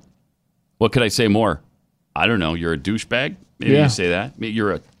statement. What could I say more? I don't know. You're a douchebag? Maybe you say that. Maybe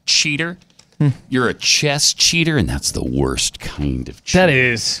you're a cheater. You're a chess cheater, and that's the worst kind of cheater. That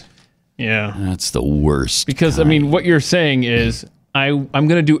is. Yeah. That's the worst. Because, kind. I mean, what you're saying is I'm going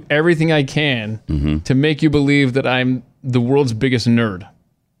to do everything I can to make you believe that I'm the world's biggest nerd.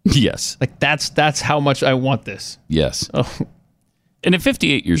 Yes. Like, that's how much I want this. Yes. Oh. And at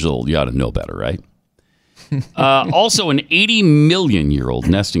 58 years old, you ought to know better, right? Also, an 80-million-year-old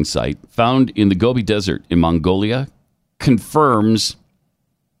nesting site found in the Gobi Desert in Mongolia confirms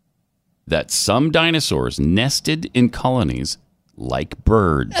that some dinosaurs nested in colonies like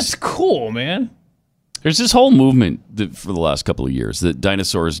birds. That's cool, man. There's this whole movement for the last couple of years that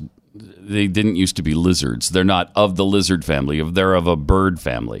dinosaurs, they didn't used to be lizards. They're not of the lizard family. They're of a bird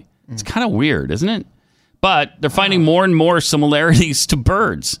family. It's kind of weird, isn't it? But they're finding more and more similarities to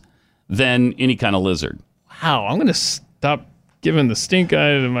birds than any kind of lizard. Wow, I'm going to stop giving the stink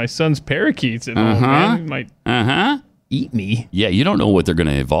eye to my son's parakeets at home, man. He might eat me. Yeah, you don't know what they're going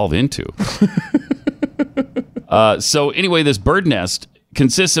to evolve into. So anyway, this bird nest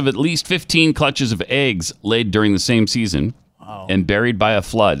consists of at least 15 clutches of eggs laid during the same season and buried by a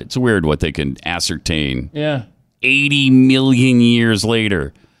flood. It's weird what they can ascertain. Yeah. 80 million years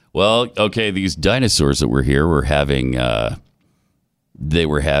later. Well, okay, these dinosaurs that were here were having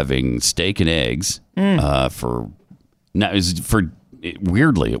steak and eggs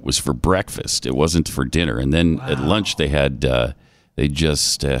weirdly it was for breakfast. It wasn't for dinner. And then at lunch they had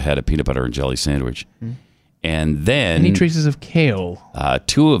just had a peanut butter and jelly sandwich. And then any traces of kale.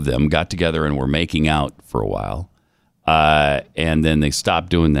 Two of them got together and were making out for a while. And then they stopped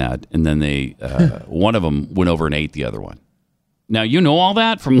doing that. And then they one of them went over and ate the other one. Now, you know all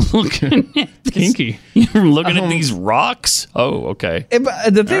that from looking at this, kinky. From looking at these rocks? Oh, okay.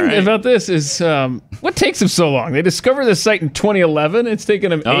 The thing about this is, what takes them so long? They discovered this site in 2011. It's taken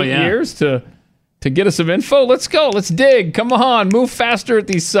them 8 years to get us some info. Let's go. Let's dig. Come on. Move faster at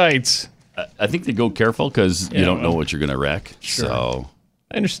these sites. I think they go careful because you don't know what you're going to wreck. Sure. So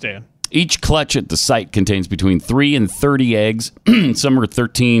I understand. Each clutch at the site contains between 3 and 30 eggs. Some are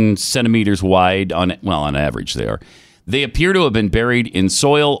 13 centimeters wide. On average, they are. They appear to have been buried in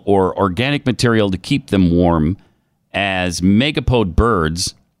soil or organic material to keep them warm, as megapode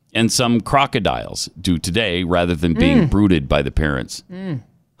birds and some crocodiles do today, rather than being brooded by the parents.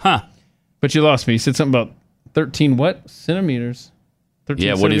 Huh. But you lost me. You said something about 13 what? Centimeters. 13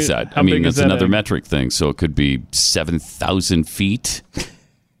 yeah, what is that? I mean, that's another metric thing. So it could be 7,000 feet,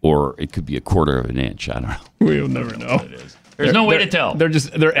 or it could be a quarter of an inch. I don't know. We'll never know. There's no way to tell. They're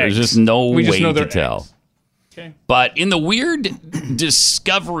eggs. There's just no way to tell. Eggs. Okay. But in the weird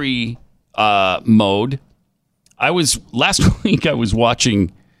discovery mode, last week I was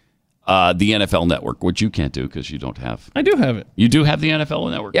watching the NFL Network, which you can't do because you don't have. I do have it. You do have the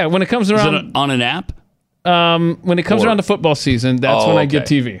NFL Network? Yeah, when it comes around. Is it on an app? When it comes around to football season, that's when I get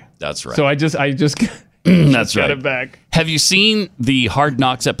TV. That's right. So I just that's got right. it back. Have you seen the Hard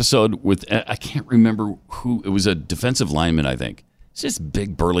Knocks episode with, I can't remember who, it was a defensive lineman, I think. It's this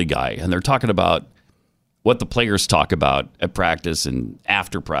big burly guy, and they're talking about what the players talk about at practice and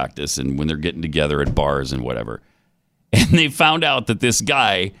after practice and when they're getting together at bars and whatever. And they found out that this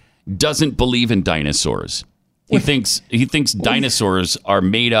guy doesn't believe in dinosaurs. He thinks dinosaurs are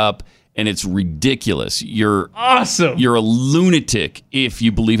made up and it's ridiculous. You're awesome. You're a lunatic if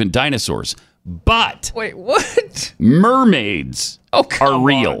you believe in dinosaurs. But wait, what? Mermaids are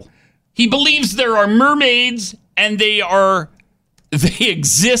real. He believes there are mermaids and they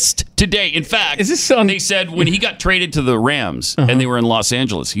exist today. In fact, they said when he got traded to the Rams and they were in Los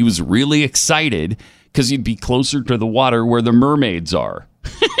Angeles, he was really excited because he'd be closer to the water where the mermaids are.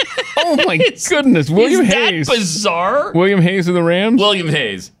 Oh my goodness. William Hayes. Is that bizarre? William Hayes of the Rams? William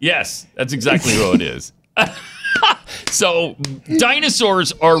Hayes. Yes, that's exactly who it is. So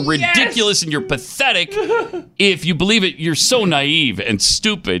dinosaurs are ridiculous and you're pathetic if you believe it. You're so naive and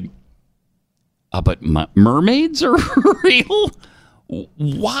stupid. But mermaids are real?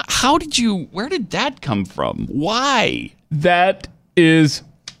 Why? Where did that come from? Why? That is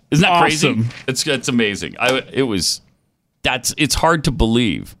Isn't that awesome. Crazy? It's amazing. It's hard to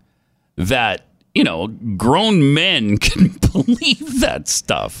believe that, grown men can believe that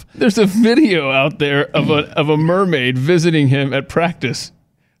stuff. There's a video out there of a mermaid visiting him at practice.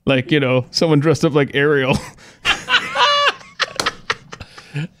 Like, someone dressed up like Ariel.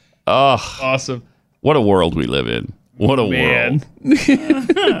 Oh, awesome. What a world we live in. What a world.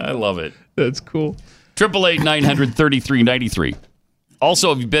 I love it. That's cool. 888-900-3393. Also,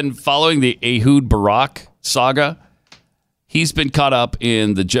 have you been following the Ehud Barak saga? He's been caught up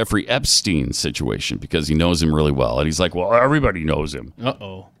in the Jeffrey Epstein situation because he knows him really well. And he's like, well, everybody knows him.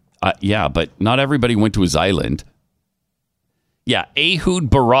 Uh-oh. Yeah, but not everybody went to his island. Yeah, Ehud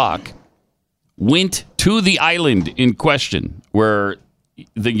Barak went to the island in question where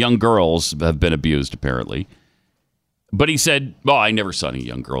the young girls have been abused, apparently. But he said, I never saw any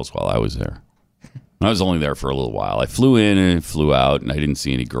young girls while I was there. I was only there for a little while. I flew in and flew out, and I didn't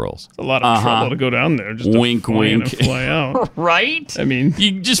see any girls. A lot of trouble to go down there. Just wink, fly wink. In and fly out. Right? I mean,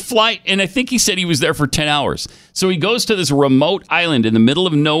 you just fly, and I think he said he was there for 10 hours. So he goes to this remote island in the middle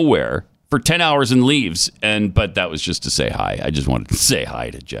of nowhere for 10 hours and leaves. But that was just to say hi. I just wanted to say hi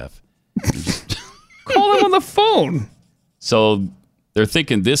to Jeff. Call him on the phone. So they're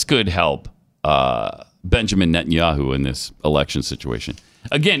thinking this could help Benjamin Netanyahu in this election situation.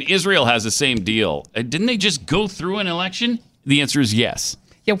 Again, Israel has the same deal. Didn't they just go through an election? The answer is yes.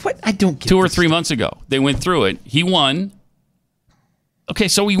 Yeah, what? I don't get 2 or 3 months ago. They went through it. He won. Okay,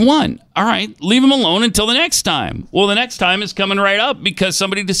 so he won. All right, leave him alone until the next time. Well, the next time is coming right up because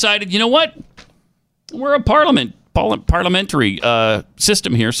somebody decided, you know what? We're a parliamentary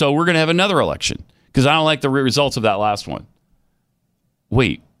system here, so we're going to have another election because I don't like the results of that last one.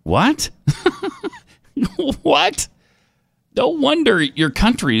 Wait, what? What? No wonder your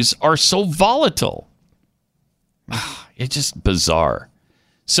countries are so volatile. It's just bizarre.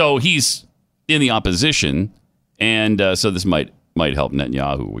 So he's in the opposition, and so this might help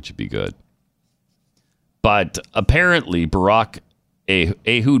Netanyahu, which would be good. But apparently,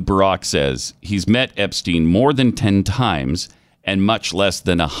 Ehud Barak says he's met Epstein more than 10 times and much less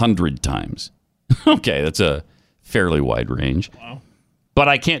than 100 times. Okay, that's a fairly wide range. Wow. But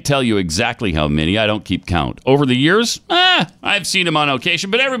I can't tell you exactly how many. I don't keep count. Over the years, I've seen him on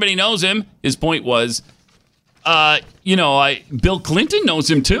occasion, but everybody knows him. His point was, Bill Clinton knows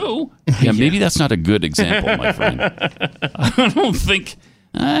him too. Yeah, maybe that's not a good example, my friend.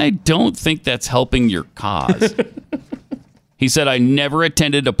 I don't think that's helping your cause. He said, I never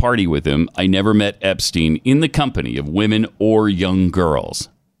attended a party with him. I never met Epstein in the company of women or young girls.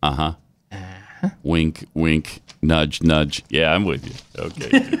 Uh-huh. Wink, wink. Nudge, nudge. Yeah, I'm with you.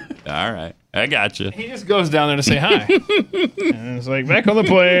 Okay. All right. I got you. He just goes down there to say hi. And it's like, back on the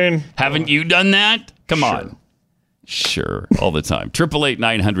plane. Haven't you done that? Come on. Sure. All the time.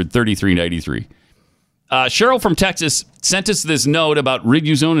 888-900-3393. Cheryl from Texas sent us this note about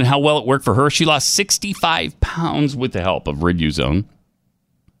Riduzone and how well it worked for her. She lost 65 pounds with the help of Riduzone.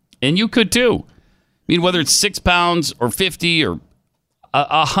 And you could too. I mean, whether it's 6 pounds or 50 or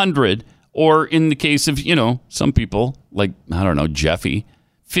 100, or in the case of, some people like, I don't know, Jeffy,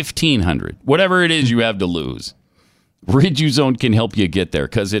 1,500. Whatever it is you have to lose. Riduzone can help you get there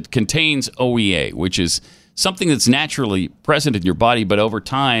because it contains OEA, which is something that's naturally present in your body, but over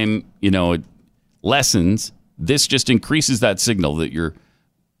time, it lessens. This just increases that signal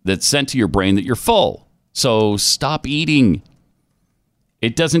that's sent to your brain that you're full. So stop eating.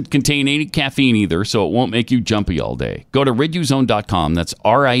 It doesn't contain any caffeine either, so it won't make you jumpy all day. Go to riduzone.com. That's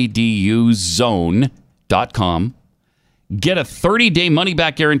RIDU zone.com. Get a 30-day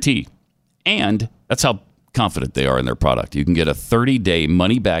money-back guarantee. And that's how confident they are in their product. You can get a 30-day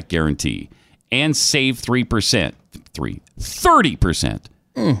money-back guarantee. and save 3%. 30%.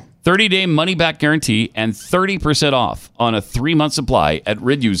 30-day money-back guarantee and 30% off on a 3-month supply at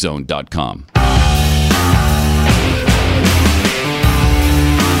riduzone.com.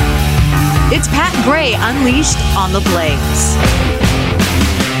 It's Pat Gray Unleashed on the Blaze.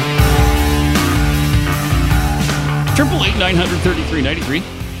 888-900-3393.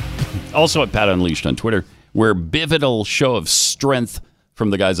 Also at Pat Unleashed on Twitter, where pivotal show of strength from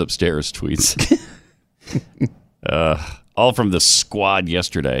the guys upstairs tweets. All from the squad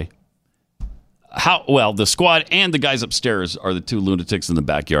yesterday. The squad and the guys upstairs are the two lunatics in the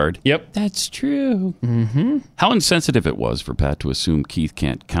backyard. Yep. That's true. Mm-hmm. How insensitive it was for Pat to assume Keith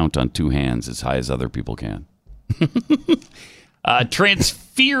can't count on two hands as high as other people can.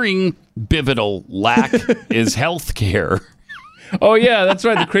 Transferring pivotal lack is health care. Oh, yeah, that's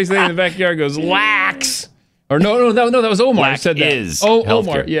right. The crazy lady in the backyard goes, lax. Or no, that was Omar who Lack said that. is Omar.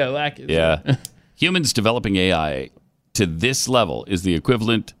 healthcare. Yeah, lack is. Yeah. Humans developing AI to this level is the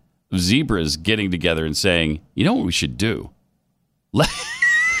equivalent of zebras getting together and saying, you know what we should do?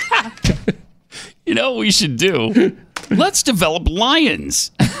 You know what we should do? Let's develop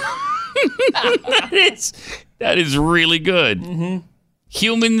lions. That is really good. Mm-hmm.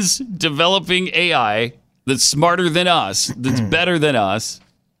 Humans developing AI that's smarter than us, that's better than us,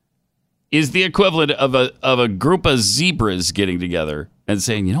 is the equivalent of a group of zebras getting together and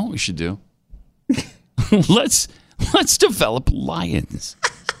saying, you know what we should do? Let's develop lions.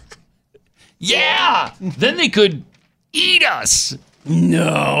 Yeah! Then they could eat us.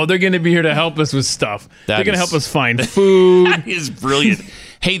 No, they're going to be here to help us with stuff. They're going to help us find food. That is brilliant.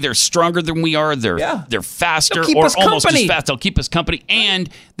 Hey, they're stronger than we are. They're faster or almost as fast. They'll keep us company, and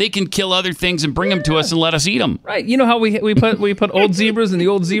they can kill other things and bring them to us and let us eat them. Right. You know how we put old zebras in the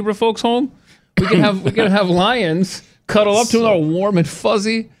old zebra folks' home? We can have lions cuddle up to them all warm and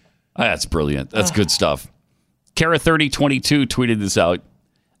fuzzy. That's brilliant. That's good stuff. Kara3022 tweeted this out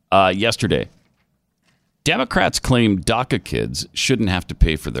yesterday. Democrats claim DACA kids shouldn't have to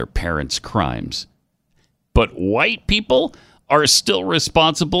pay for their parents' crimes, but white people are still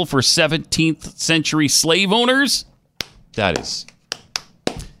responsible for 17th century slave owners? That is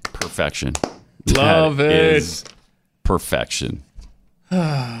perfection. Love it. Is perfection.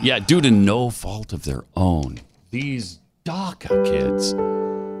 Yeah, due to no fault of their own. These DACA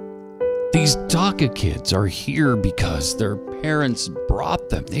kids are here because their parents brought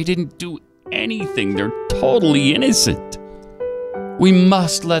them. They didn't do anything. They're totally innocent. We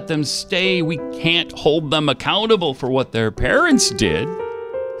must let them stay. We can't hold them accountable for what their parents did.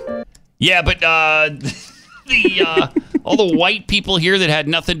 Yeah, but all the white people here that had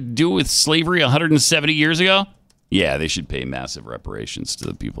nothing to do with slavery 170 years ago, yeah, they should pay massive reparations to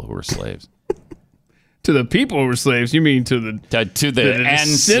the people who were slaves. To the people who were slaves? You mean to the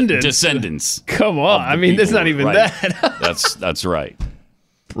descendants? Come on. I mean, it's not even that. That's right.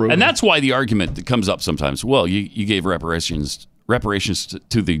 Brutal. And that's why the argument that comes up sometimes, well, you gave reparations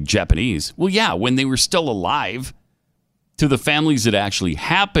to the Japanese. Well, yeah, when they were still alive, to the families it actually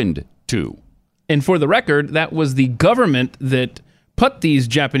happened to. And for the record, that was the government that put these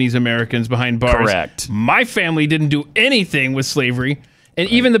Japanese Americans behind bars. Correct. My family didn't do anything with slavery. And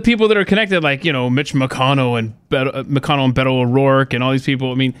even the people that are connected, like, Mitch McConnell and Beto O'Rourke and all these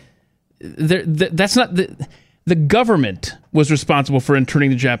people, I mean, that's not... The government was responsible for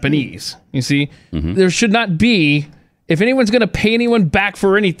interning the Japanese. You see? Mm-hmm. There should not be... If anyone's going to pay anyone back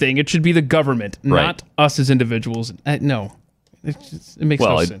for anything, it should be the government, not us as individuals. No. It makes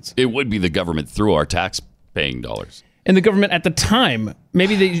no sense. It would be the government through our tax-paying dollars. And the government at the time,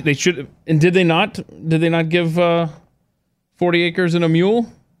 maybe they should... And did they not give 40 acres and a mule?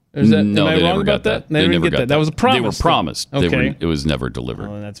 Am I wrong about that? They didn't get that. That was a promise. They were promised. Okay. It was never delivered.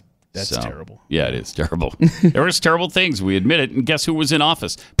 Oh, that's terrible. Yeah, it is terrible. There was terrible things. We admit it. And guess who was in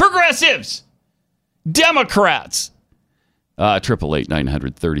office? Progressives! Democrats!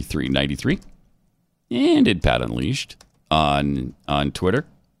 888-900-3393. And at Pat Unleashed on Twitter.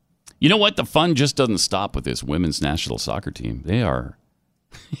 You know what? The fun just doesn't stop with this women's national soccer team.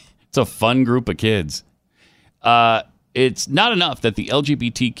 It's a fun group of kids. It's not enough that the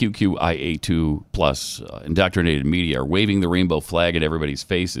LGBTQIA2 plus indoctrinated media are waving the rainbow flag at everybody's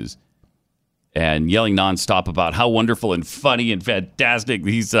faces and yelling nonstop about how wonderful and funny and fantastic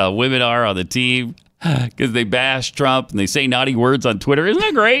these women are on the team because they bash Trump and they say naughty words on Twitter. Isn't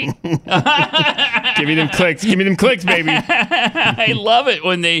that great? Give me them clicks. Give me them clicks, baby. I love it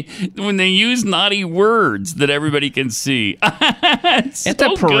when they use naughty words that everybody can see. It's at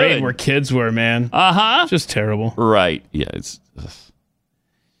that parade good. where kids were, man. Just terrible. Right. Yeah.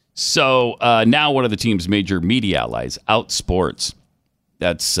 So now one of the team's major media allies, Outsports,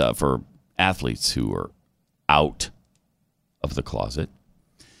 that's for athletes who are out of the closet.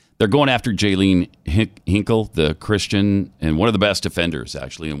 They're going after Jaylene Hinkle, the Christian, and one of the best defenders,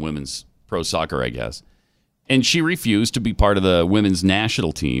 actually, in women's pro soccer, I guess. And she refused to be part of the women's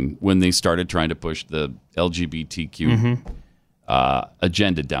national team when they started trying to push the LGBTQ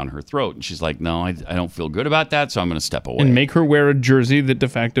agenda down her throat. And she's like, no, I don't feel good about that, so I'm going to step away. And make her wear a jersey that de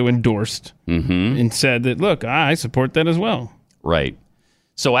facto endorsed and said that, look, I support that as well. Right.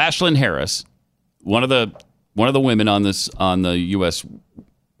 So Ashlyn Harris, one of the women on the U.S.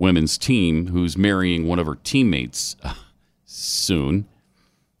 women's team who's marrying one of her teammates soon,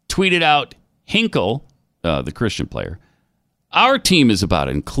 tweeted out, Hinkle, the Christian player, our team is about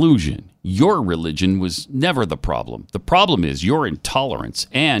inclusion. Your religion was never the problem. The problem is your intolerance,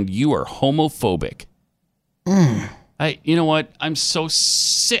 and you are homophobic. You know what? I'm so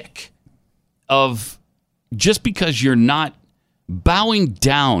sick of just because you're not bowing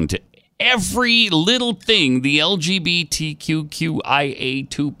down to every little thing the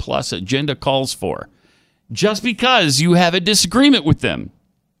LGBTQIA2 plus agenda calls for. Just because you have a disagreement with them.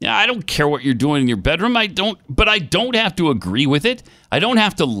 Yeah, I don't care what you're doing in your bedroom. But I don't have to agree with it. I don't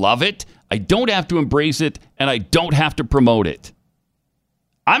have to love it. I don't have to embrace it. And I don't have to promote it.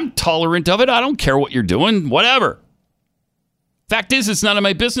 I'm tolerant of it. I don't care what you're doing. Whatever. Fact is, it's none of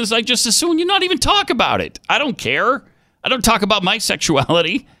my business. I just assume you not even talk about it. I don't care. I don't talk about my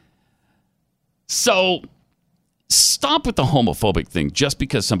sexuality. So stop with the homophobic thing just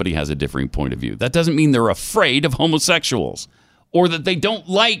because somebody has a differing point of view. That doesn't mean they're afraid of homosexuals or that they don't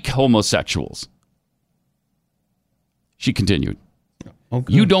like homosexuals. She continued,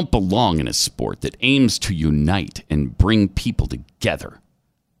 okay. You don't belong in a sport that aims to unite and bring people together.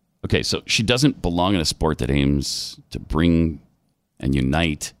 Okay, so she doesn't belong in a sport that aims to bring and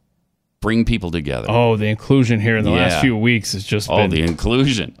unite, bring people together. Oh, the inclusion here in the last few weeks has just been... the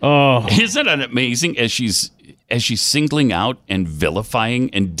inclusion. Oh. Isn't it amazing as she's singling out and vilifying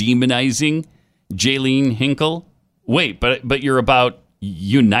and demonizing Jaylene Hinkle? Wait, but you're about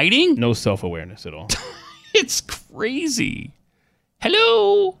uniting? No self-awareness at all. It's crazy.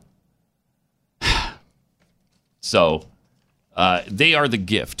 Hello. So, they are the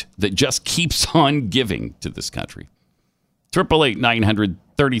gift that just keeps on giving to this country.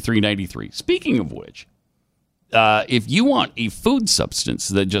 888-900-3393. Speaking of which, if you want a food substance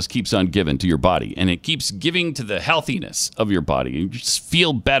that just keeps on giving to your body and it keeps giving to the healthiness of your body and you just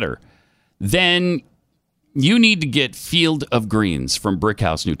feel better, then you need to get Field of Greens from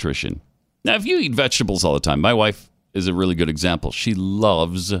Brickhouse Nutrition. Now, if you eat vegetables all the time, my wife is a really good example. She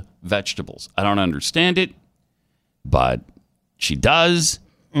loves vegetables. I don't understand it, but she does.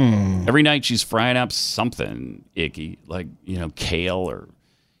 Every night she's frying up something icky, like, kale or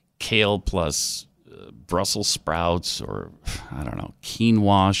kale plus Brussels sprouts or, I don't know,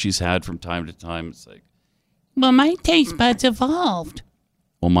 quinoa she's had from time to time. It's like, well, my taste buds evolved.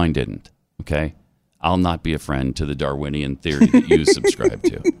 Well, mine didn't, okay? I'll not be a friend to the Darwinian theory that you subscribe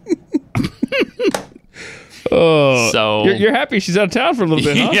to. So you're happy she's out of town for a little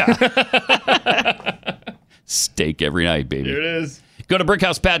bit, huh? Yeah. Steak every night, baby. Here it is. Go to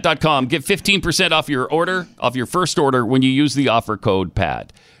BrickHousePat.com. Get 15% off your first order when you use the offer code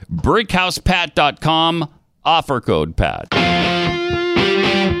PAT. BrickHousePat.com, offer code PAT.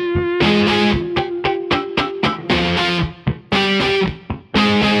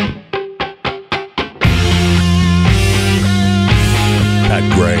 Pat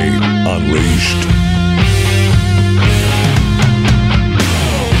Gray Unleashed.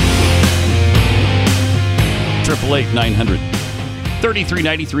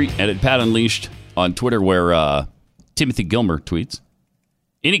 888-900-3393 and at Pat Unleashed on Twitter, where Timothy Gilmer tweets.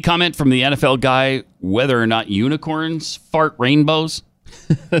 Any comment from the NFL guy whether or not unicorns fart rainbows?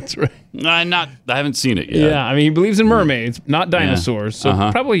 That's right. I haven't seen it yet. Yeah, I mean, he believes in mermaids, not dinosaurs. So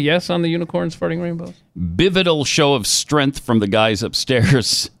probably yes on the unicorns farting rainbows. Pivotal show of strength from the guys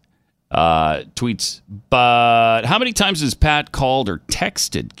upstairs. Tweets, but how many times has Pat called or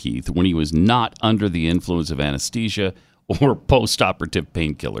texted Keith when he was not under the influence of anesthesia or post-operative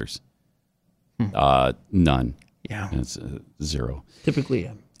painkillers? None. Yeah. That's 0. Typically,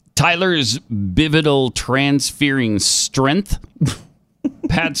 yeah. Tyler's pivotal transferring strength.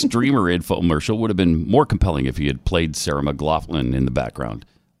 Pat's Dreamer infomercial would have been more compelling if he had played Sarah McLachlan in the background,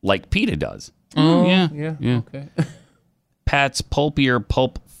 like PETA does. Oh, yeah. Okay. Pat's pulpier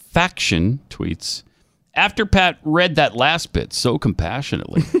pulp faction tweets, after Pat read that last bit so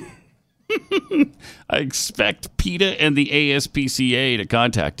compassionately, I expect PETA and the ASPCA to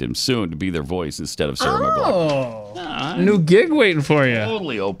contact him soon to be their voice instead of Sarah McLachlan. New gig waiting for you.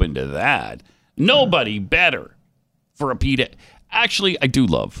 Totally open to that. Nobody better for a PETA. actually, I do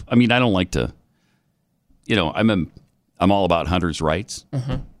love. I mean, I don't like to, I'm all about hunters' rights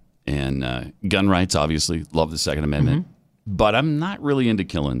and gun rights, obviously. Love the Second Amendment. But I'm not really into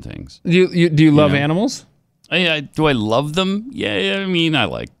killing things. Do you love animals? Do I love them? Yeah, I mean, I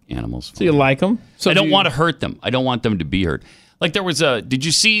like animals. So you like them? So I don't want to hurt them. I don't want them to be hurt. Like there was did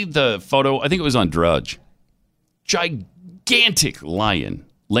you see the photo? I think it was on Drudge. Gigantic lion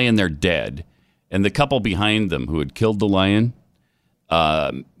laying there dead. And the couple behind them who had killed the lion,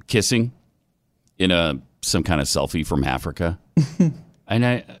 kissing in some kind of selfie from Africa. And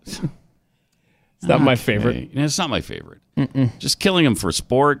it's not my favorite. It's not my favorite. Just killing them for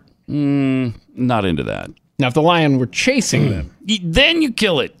sport, not into that. Now, if the lion were chasing them, then you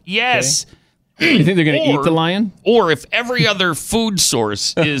kill it. Yes. Okay. You think they're going to eat the lion? Or if every other food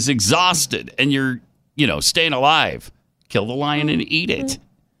source is exhausted and you're, staying alive, kill the lion and eat it.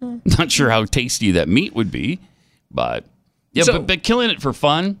 Not sure how tasty that meat would be, but but killing it for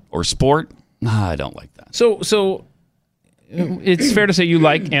fun or sport, I don't like that. So it's fair to say you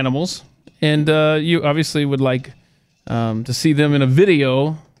like animals, and you obviously would like to see them in a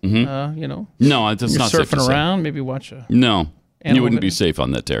video. No, that's not safe to surfing say. around. Maybe watch a No, you wouldn't video. be safe on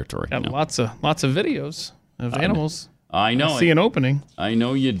that territory. Got No. lots of videos of animals. I know. See an opening. I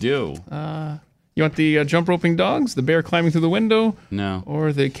know you do. You want the jump roping dogs, the bear climbing through the window, No.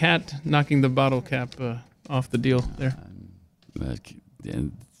 or the cat knocking the bottle cap off the deal there?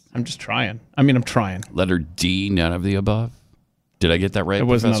 I'm just trying. I'm trying. Letter D, none of the above. Did I get that right? It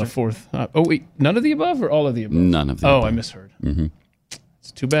was not Professor? a fourth. Wait, none of the above or all of the above? None of the above. I misheard.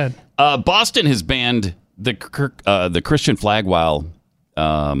 It's too bad. Boston has banned the Christian flag while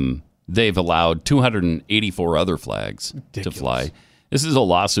they've allowed 284 other flags to fly. This is a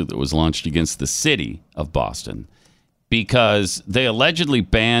lawsuit that was launched against the city of Boston because they allegedly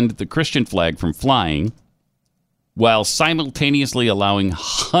banned the Christian flag from flying while simultaneously allowing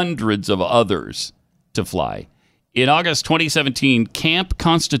hundreds of others to fly. In August 2017, Camp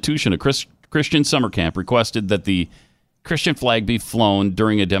Constitution, a Christian summer camp, requested that the Christian flag be flown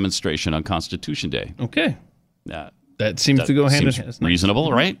during a demonstration on Constitution Day. Okay. That seems to go hand in hand. It's nice.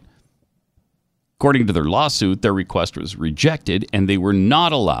 Reasonable, right? According to their lawsuit, their request was rejected, and they were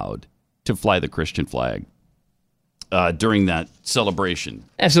not allowed to fly the Christian flag during that celebration.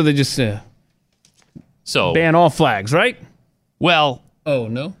 And so they just ban all flags, right? Well, oh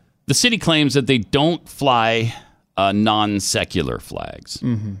no, the city claims that they don't fly non-secular flags.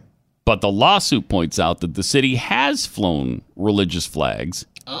 But the lawsuit points out that the city has flown religious flags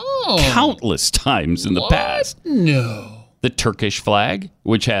countless times in the past. No. The Turkish flag,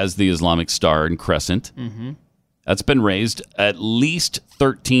 which has the Islamic star and crescent, that's been raised at least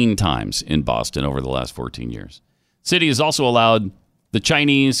 13 times in Boston over the last 14 years. City has also allowed the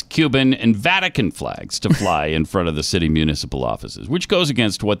Chinese, Cuban, and Vatican flags to fly in front of the city municipal offices, which goes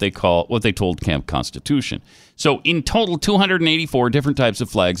against what they told Camp Constitution. So in total, 284 different types of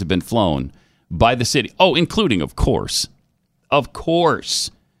flags have been flown by the city. Oh, including, of course,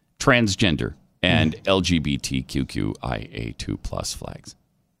 transgender and LGBTQIA2+ flags.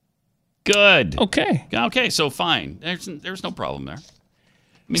 Good. Okay, so fine. There's no problem there. I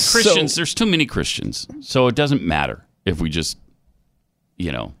mean, Christians, there's too many Christians, so it doesn't matter if we just,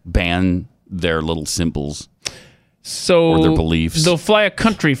 ban their little symbols or their beliefs. They'll fly a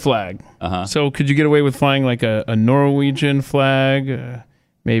country flag. So could you get away with flying like a Norwegian flag?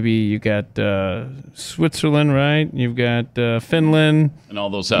 Maybe you got Switzerland, right? You've got Finland. And all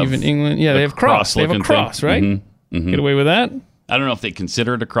those have even England. Yeah, they have cross. They have a cross, right? Get away with that? I don't know if they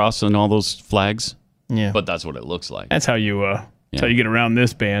consider it a cross on all those flags. Yeah. But that's what it looks like. That's how you how you get around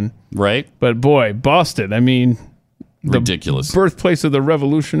this ban. Right. But boy, Boston, ridiculous. The birthplace of the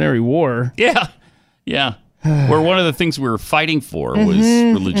Revolutionary War. Yeah. Yeah. Where one of the things we were fighting for was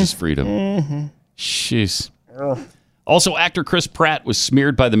religious freedom. Jeez. Also, actor Chris Pratt was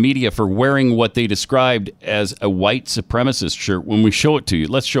smeared by the media for wearing what they described as a white supremacist shirt. When we show it to you,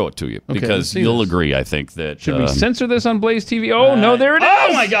 let's show it to you, because you'll agree, I think, that... Should we censor this on Blaze TV? Oh, no, there it is!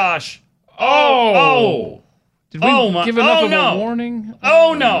 Oh, my gosh! Oh! Did we give enough of a warning?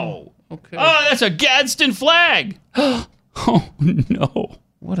 Oh, no! Okay. Oh, that's a Gadsden flag! Oh, no.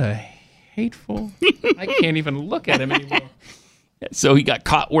 What a hateful... I can't even look at him anymore. So he got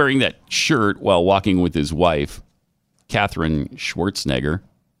caught wearing that shirt while walking with his wife, Catherine Schwarzenegger.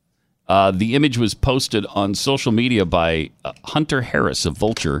 The image was posted on social media by Hunter Harris of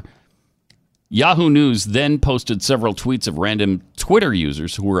Vulture. Yahoo News then posted several tweets of random Twitter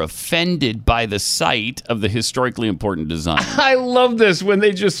users who were offended by the sight of the historically important design. I love this when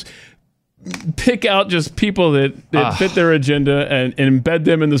they just pick out just people that fit their agenda and embed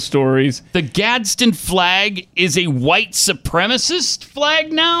them in the stories. The Gadsden flag is a white supremacist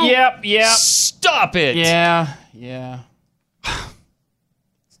flag now? Yep. Stop it. Yeah.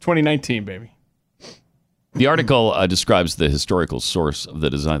 It's 2019, baby. The article describes the historical source of the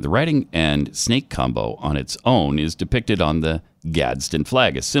design. The writing and snake combo on its own is depicted on the Gadsden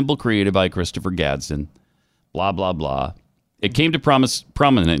flag, a symbol created by Christopher Gadsden. Blah, blah, blah. It came to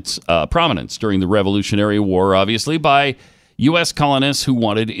prominence during the Revolutionary War, obviously, by U.S. colonists who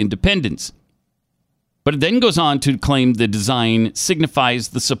wanted independence. But it then goes on to claim the design signifies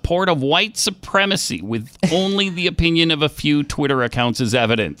the support of white supremacy with only the opinion of a few Twitter accounts as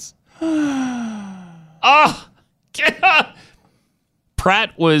evidence.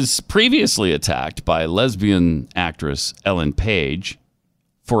 Pratt was previously attacked by lesbian actress Ellen Page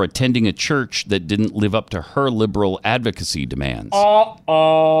for attending a church that didn't live up to her liberal advocacy demands.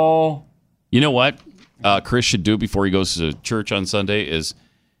 Uh-oh. You know what Chris should do before he goes to church on Sunday is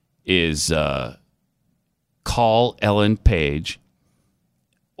call Ellen Page,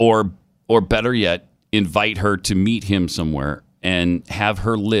 or better yet, invite her to meet him somewhere and have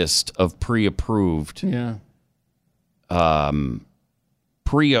her list of pre-approved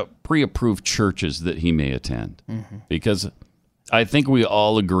pre-approved churches that he may attend. Mm-hmm. Because I think we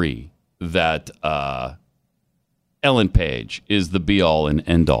all agree that Ellen Page is the be-all and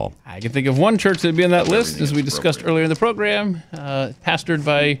end-all. I can think of one church that'd be on that list, as we discussed earlier in the program, pastored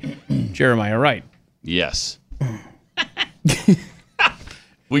by Jeremiah Wright. Yes.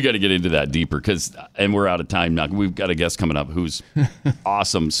 We got to get into that deeper and we're out of time now. We've got a guest coming up who's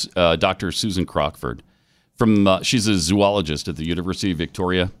awesome, Dr. Susan Crockford. She's a zoologist at the University of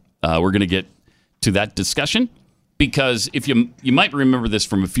Victoria. We're going to get to that discussion because if you might remember this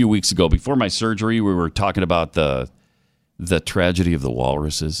from a few weeks ago, before my surgery, we were talking about the tragedy of the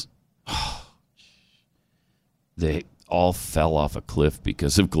walruses. They all fell off a cliff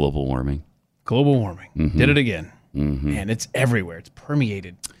because of global warming. Global warming. Mm-hmm. Did it again. Mm-hmm. And it's everywhere. It's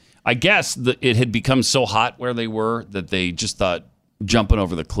permeated. I guess it had become so hot where they were that they just thought jumping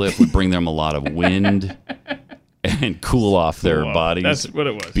over the cliff would bring them a lot of wind and cool off their bodies. That's what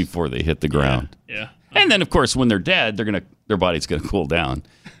it was. Before they hit the ground. Yeah. And then, of course, when they're dead, their body's going to cool down.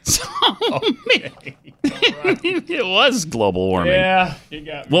 So it was global warming. Yeah, you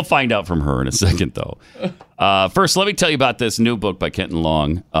got me. We'll find out from her in a second, though. First, let me tell you about this new book by Kenton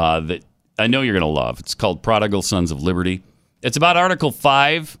Long that I know you're going to love. It's called Prodigal Sons of Liberty. It's about Article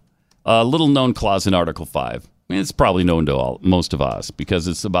 5, a little-known clause in Article 5. I mean, it's probably known to most of us because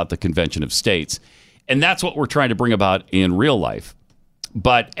it's about the Convention of States. And that's what we're trying to bring about in real life.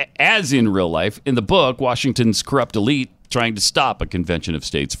 But as in real life, in the book, Washington's corrupt elite trying to stop a Convention of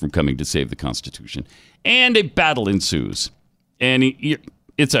States from coming to save the Constitution. And a battle ensues. And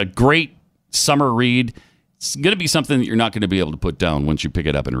it's a great summer read. It's going to be something that you're not going to be able to put down once you pick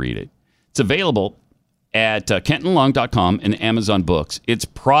it up and read it. It's available at KentonLong.com and Amazon Books. It's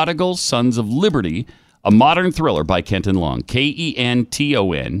Prodigal Sons of Liberty, a modern thriller by Kenton Long.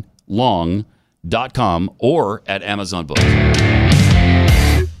 Kenton Long.com or at Amazon Books.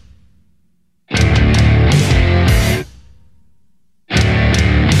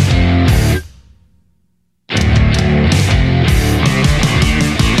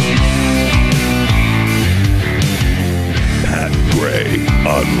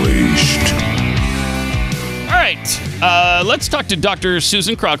 Unleashed. All right, let's talk to Dr.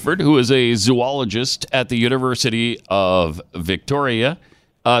 Susan Crockford, who is a zoologist at the University of Victoria.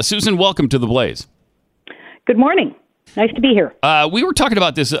 Susan, welcome to The Blaze. Good morning. Nice to be here. We were talking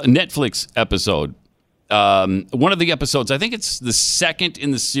about this Netflix episode. One of the episodes, I think it's the second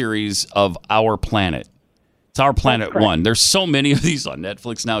in the series of Our Planet. It's Our Planet 1. There's so many of these on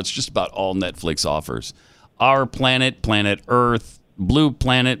Netflix now. It's just about all Netflix offers. Our Planet, Planet Earth, Blue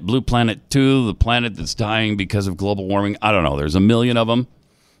Planet 2, the planet that's dying because of global warming. I don't know. There's a million of them.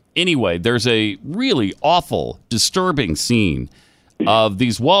 Anyway, there's a really awful, disturbing scene of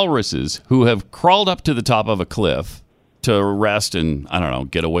these walruses who have crawled up to the top of a cliff to rest and, I don't know,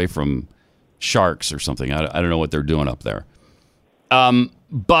 get away from sharks or something. I don't know what they're doing up there.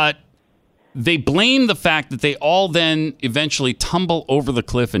 But they blame the fact that they all then eventually tumble over the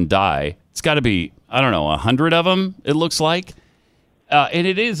cliff and die. It's got to be, I don't know, 100 of them, it looks like. And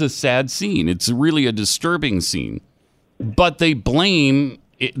it is a sad scene. It's really a disturbing scene. But they blame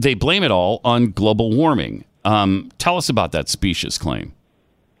it all on global warming. Tell us about that specious claim.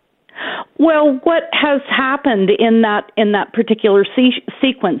 Well, what has happened in that particular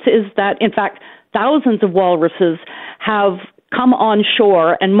sequence is that, in fact, thousands of walruses have come on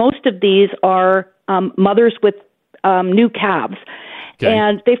shore, and most of these are mothers with new calves.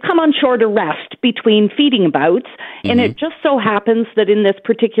 And they've come on shore to rest between feeding bouts. And it just so happens that in this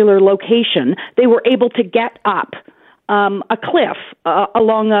particular location, they were able to get up a cliff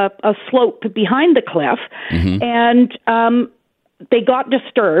along a slope behind the cliff. And they got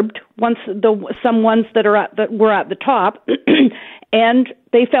disturbed once some ones that were at the top, and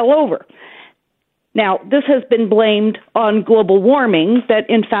they fell over. Now, this has been blamed on global warming, that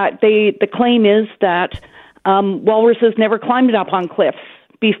in fact the claim is that walruses never climbed up on cliffs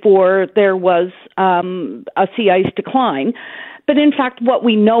before there was a sea ice decline. But in fact, what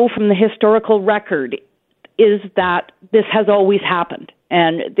we know from the historical record is that this has always happened.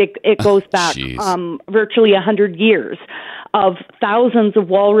 And it goes back virtually 100 years of thousands of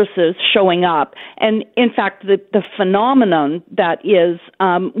walruses showing up. And in fact, the phenomenon that is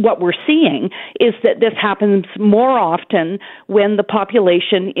what we're seeing is that this happens more often when the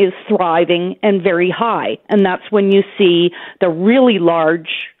population is thriving and very high. And that's when you see the really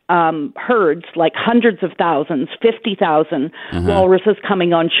large herds, like hundreds of thousands, 50,000 walruses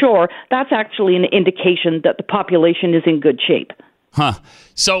coming on shore. That's actually an indication that the population is in good shape.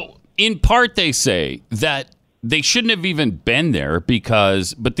 So in part, they say that they shouldn't have even been there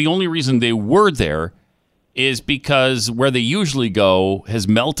but the only reason they were there is because where they usually go has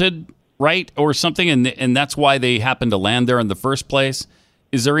melted, right? Or something. And that's why they happened to land there in the first place.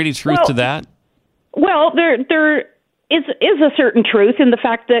 Is there any truth to that? Well, there is a certain truth in the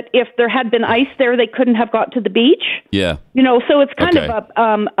fact that if there had been ice there, they couldn't have got to the beach. Yeah. So it's kind of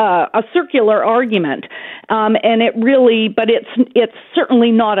a circular argument. And it really, but it's certainly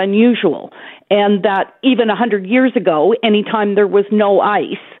not unusual. And that even 100 years ago, anytime there was no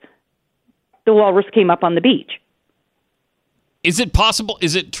ice, the walrus came up on the beach. Is it possible?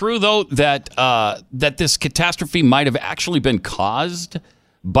 Is it true, though, that that this catastrophe might have actually been caused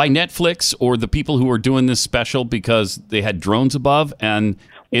by Netflix or the people who were doing this special because they had drones above and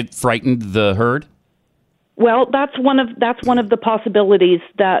it frightened the herd? Well, that's one of the possibilities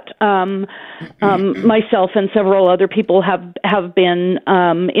that myself and several other people have been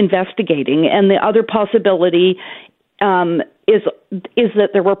investigating. And the other possibility is that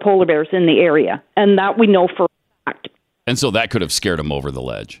there were polar bears in the area, and that we know for a fact. And so that could have scared them over the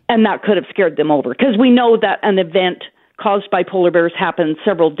ledge. And that could have scared them over, because we know that an event caused by polar bears happened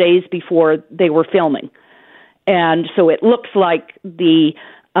several days before they were filming. And so it looks like the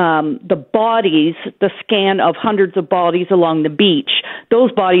bodies, the scan of hundreds of bodies along the beach,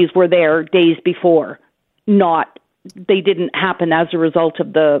 those bodies were there days before. They didn't happen as a result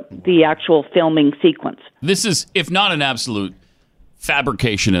of the actual filming sequence. This is, if not an absolute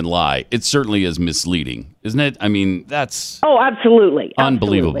fabrication and lie, it certainly is misleading, isn't it? I mean, that's absolutely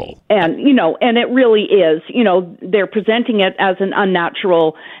unbelievable. Absolutely. And it really is. They're presenting it as an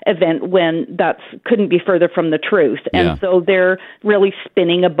unnatural event when that couldn't be further from the truth. And so they're really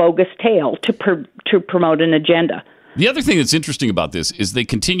spinning a bogus tale to promote an agenda. The other thing that's interesting about this is they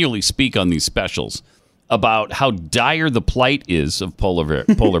continually speak on these specials about how dire the plight is of polar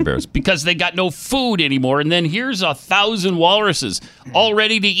bears because they got no food anymore. And then here's 1,000 walruses all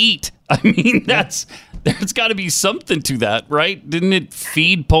ready to eat. I mean, there's got to be something to that, right? Didn't it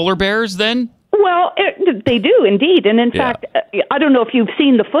feed polar bears then? Well, they do indeed. And in fact, I don't know if you've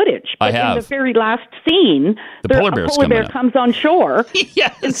seen the footage, but I have. In the very last scene, a polar bear comes on shore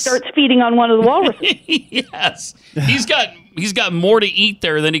and starts feeding on one of the walruses. Yes. He's got more to eat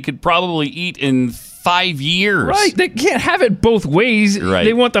there than he could probably eat in 5 years. Right. They can't have it both ways. Right.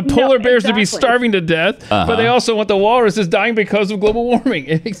 They want the polar bears to be starving to death, but they also want the walruses dying because of global warming.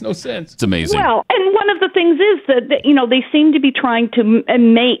 It makes no sense. It's amazing. Well, and one of the things is that they seem to be trying to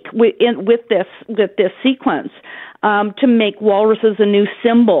make with this sequence to make walruses a new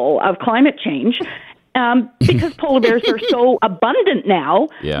symbol of climate change. Because polar bears are so abundant now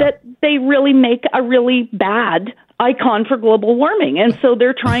that they really make a really bad icon for global warming. And so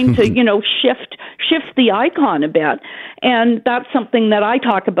they're trying to, shift the icon a bit. And that's something that I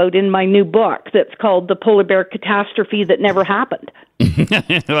talk about in my new book that's called The Polar Bear Catastrophe That Never Happened.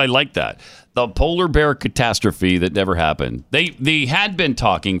 I like that. The polar bear catastrophe that never happened. They had been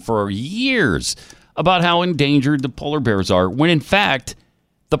talking for years about how endangered the polar bears are, when in fact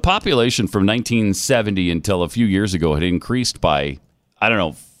the population from 1970 until a few years ago had increased by,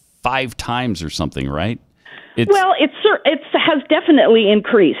 5 times or something, right? It has definitely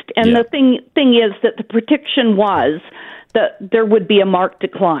increased. And the thing is that the prediction was that there would be a marked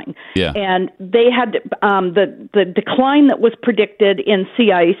decline. Yeah. And they had the decline that was predicted in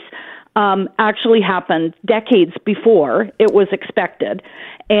sea ice actually happened decades before it was expected.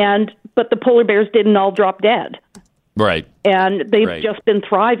 But the polar bears didn't all drop dead. Right. And they've just been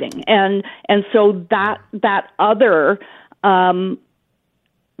thriving. And so that other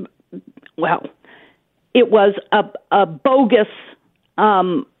Well, it was a bogus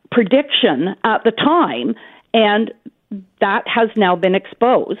prediction at the time, and that has now been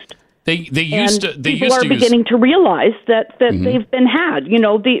exposed. They used to. They people used are to use, beginning to realize that they've been had. You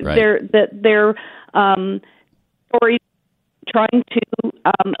know, their stories trying to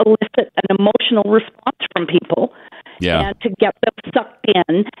elicit an emotional response from people, and to get them sucked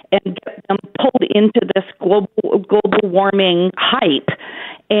in and get them pulled into this global warming hype,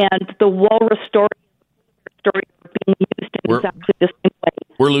 and the walrus story are being used in exactly the same way.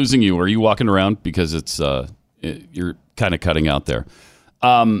 We're losing you. Are you walking around? Because it's you're kind of cutting out there.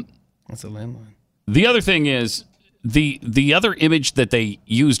 That's a landline. The other thing is the other image that they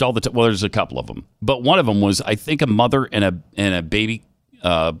used all the time. Well, there's a couple of them, but one of them was, I think, a mother and a baby,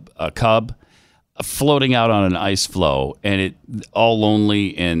 a cub, floating out on an ice floe, and it all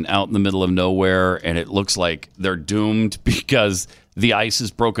lonely and out in the middle of nowhere, and it looks like they're doomed because the ice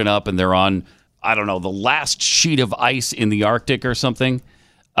is broken up and they're on, I don't know, the last sheet of ice in the Arctic or something.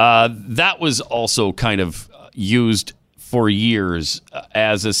 That was also kind of used for years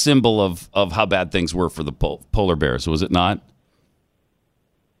as a symbol of how bad things were for the polar bears, was it not?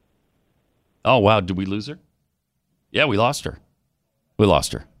 Oh, wow. Did we lose her? Yeah, we lost her. We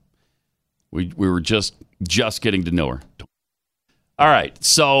We were just getting to know her. All right.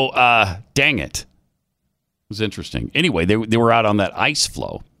 So, dang it. It was interesting. Anyway, they were out on that ice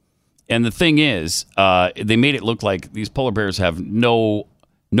floe. And the thing is, they made it look like these polar bears have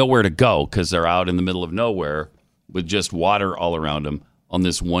nowhere to go because they're out in the middle of nowhere with just water all around them on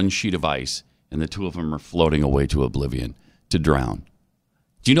this one sheet of ice, and the two of them are floating away to oblivion to drown.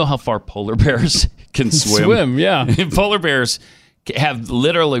 Do you know how far polar bears can swim? Swim, yeah. Polar bears have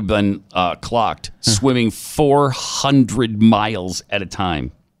literally been clocked swimming 400 miles at a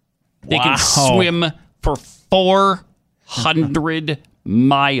time. They can swim for 400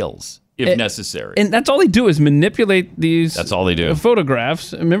 miles if necessary. And that's all they do is manipulate these That's all they do.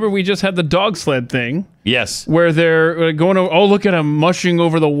 Photographs. Remember, we just had the dog sled thing. Yes. Where they're going over, oh, look at them mushing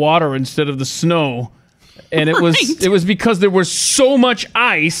over the water instead of the snow. And it was because there was so much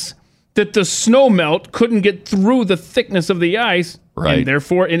ice that the snow melt couldn't get through the thickness of the ice. Right. And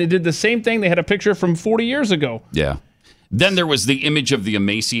therefore, and it did the same thing. They had a picture from 40 years ago. Yeah. Then there was the image of the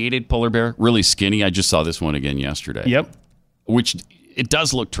emaciated polar bear, really skinny. I just saw this one again yesterday. Yep. Which it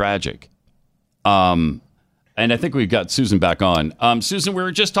does look tragic. And I think we've got Susan back on. Susan, we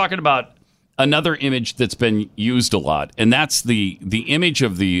were just talking about another image that's been used a lot, and that's the image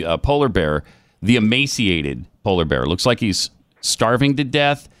of the polar bear, the emaciated polar bear. Looks like he's starving to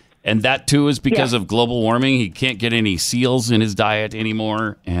death, and that too is because of global warming. He can't get any seals in his diet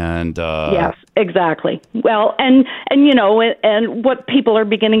anymore, and yes, exactly. Well, and you know, and what people are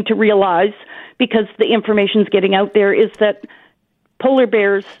beginning to realize, because the information's getting out there, is that polar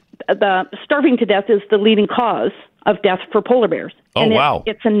bears, the starving to death is the leading cause of death for polar bears. Oh, and wow.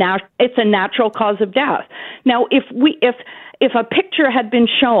 It's a natural cause of death. Now, if a picture had been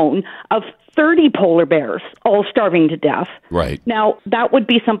shown of 30 polar bears all starving to death, right. Now that would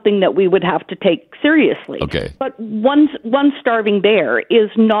be something that we would have to take seriously. Okay. But one starving bear is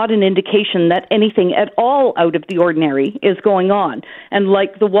not an indication that anything at all out of the ordinary is going on. And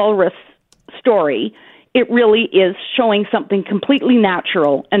like the walrus story, it really is showing something completely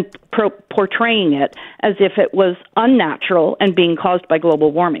natural and portraying it as if it was unnatural and being caused by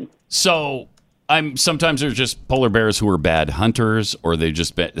global warming. So sometimes there's just polar bears who are bad hunters, or they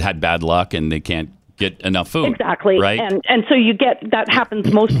just had bad luck and they can't get enough food. Exactly. Right? And so you get that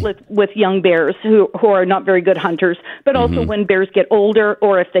happens most with young bears who are not very good hunters, but also when bears get older,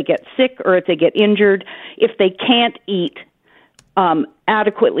 or if they get sick, or if they get injured, if they can't eat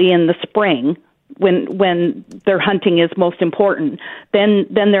adequately in the spring, when their hunting is most important, then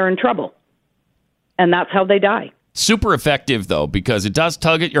they're in trouble. And that's how they die. Super effective, though, because it does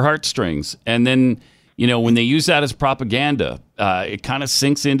tug at your heartstrings. And then, you know, when they use that as propaganda, it kind of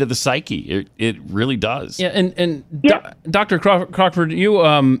sinks into the psyche. It really does. Yeah, and Dr. Crockford, you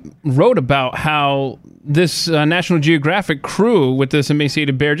wrote about how this National Geographic crew with this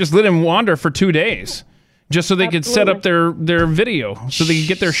emaciated bear just let him wander for 2 days. Just so they could set up their video, so they could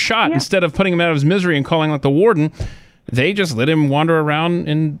get their shot. Instead of putting him out of his misery and calling out the warden, they just let him wander around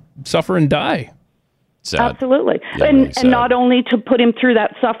and suffer and die. Sad. Absolutely. Yeah, and really sad. not only to put him through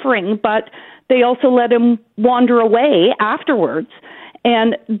that suffering, but they also let him wander away afterwards.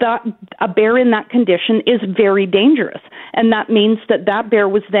 And a bear in that condition is very dangerous. And that means that bear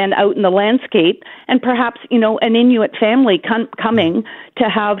was then out in the landscape, and perhaps, you know, an Inuit family coming to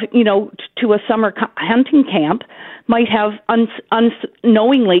have, you know, to a summer hunting camp might have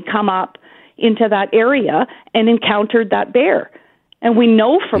unknowingly come up into that area and encountered that bear. And we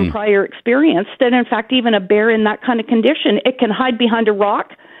know from prior experience that, in fact, even a bear in that kind of condition, it can hide behind a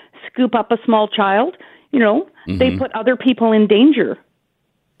rock, scoop up a small child. You know, they put other people in danger,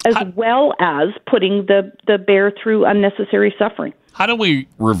 as well as putting the bear through unnecessary suffering. How do we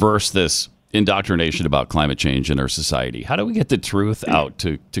reverse this indoctrination about climate change in our society? How do we get the truth out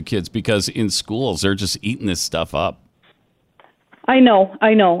to kids? Because in schools, they're just eating this stuff up. I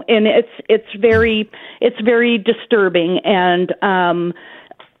know, and it's very disturbing, and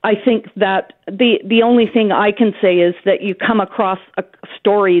I think that the only thing I can say is that you come across a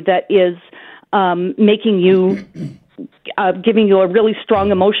story that is making you, giving you a really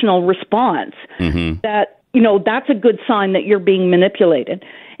strong emotional response. That that's a good sign that you're being manipulated.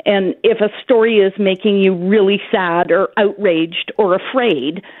 And if a story is making you really sad or outraged or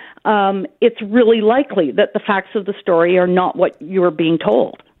afraid, it's really likely that the facts of the story are not what you're being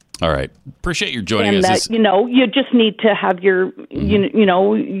told. All right. Appreciate you joining and us. That, you just need to have your,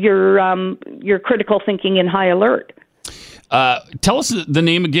 your critical thinking in high alert. Tell us the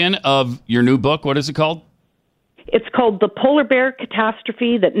name again of your new book. What is it called? It's called The Polar Bear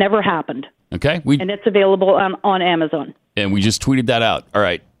Catastrophe That Never Happened. Okay. And it's available on Amazon. And we just tweeted that out. All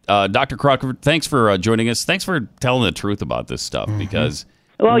right. Dr. Crockford, thanks for joining us. Thanks for telling the truth about this stuff because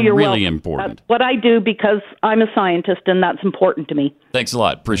you're really welcome. important. That's what I do because I'm a scientist and that's important to me. Thanks a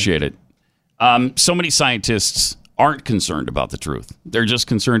lot. Appreciate it. So many scientists aren't concerned about the truth. They're just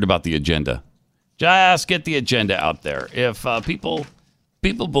concerned about the agenda. Just get the agenda out there. If people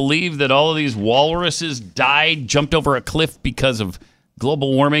believe that all of these walruses died, jumped over a cliff because of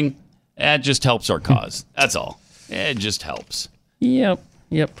global warming, that just helps our cause. That's all. It just helps. Yep.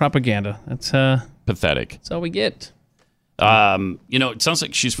 Propaganda. That's pathetic. That's all we get. It sounds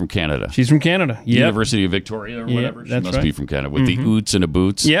like she's from Canada. She's from Canada. Yep. University of Victoria or whatever. She must be from Canada with the oots and the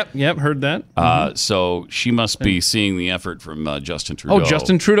boots. Yep. Heard that. So she must be seeing the effort from Justin Trudeau. Oh,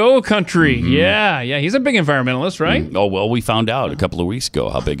 Justin Trudeau country. Yeah. He's a big environmentalist, right? Oh, well, we found out a couple of weeks ago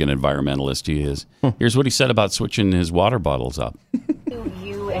how big an environmentalist he is. Here's what he said about switching his water bottles up. What do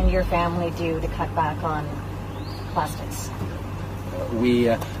you and your family do to cut back on plastics? We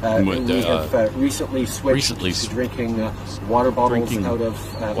have recently switched to drinking water bottles out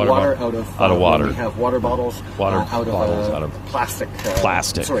of water. We have water bottles out of plastic.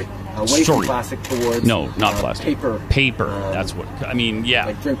 Away from plastic towards not plastic. Paper. That's what I mean. Yeah,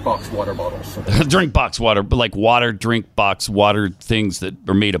 like drink box water bottles. Drink box water, but like drink box water things that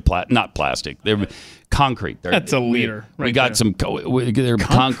are made of not plastic. They're concrete. That's a liter. We got some. They're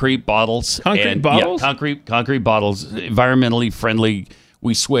concrete bottles. Concrete bottles. Yeah, concrete bottles. Environmentally friendly.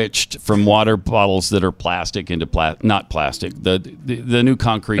 We switched from water bottles that are plastic into not plastic. The new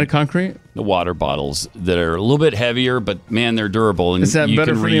concrete. The water bottles that are a little bit heavier, but man, they're durable and is that you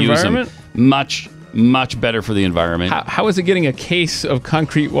better can for reuse the environment? them. Much better for the environment. How is it getting a case of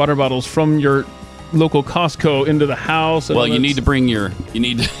concrete water bottles from your local Costco into the house? Well, you need to bring your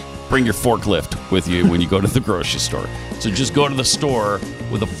forklift with you when you go to the grocery store. So just go to the store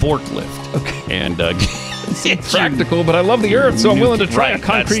with a forklift. Okay. And it's practical, but I love the earth, so I'm willing to try a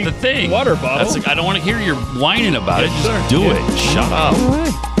concrete water bottle. I don't want to hear you whining about it. Just do it. Shut up.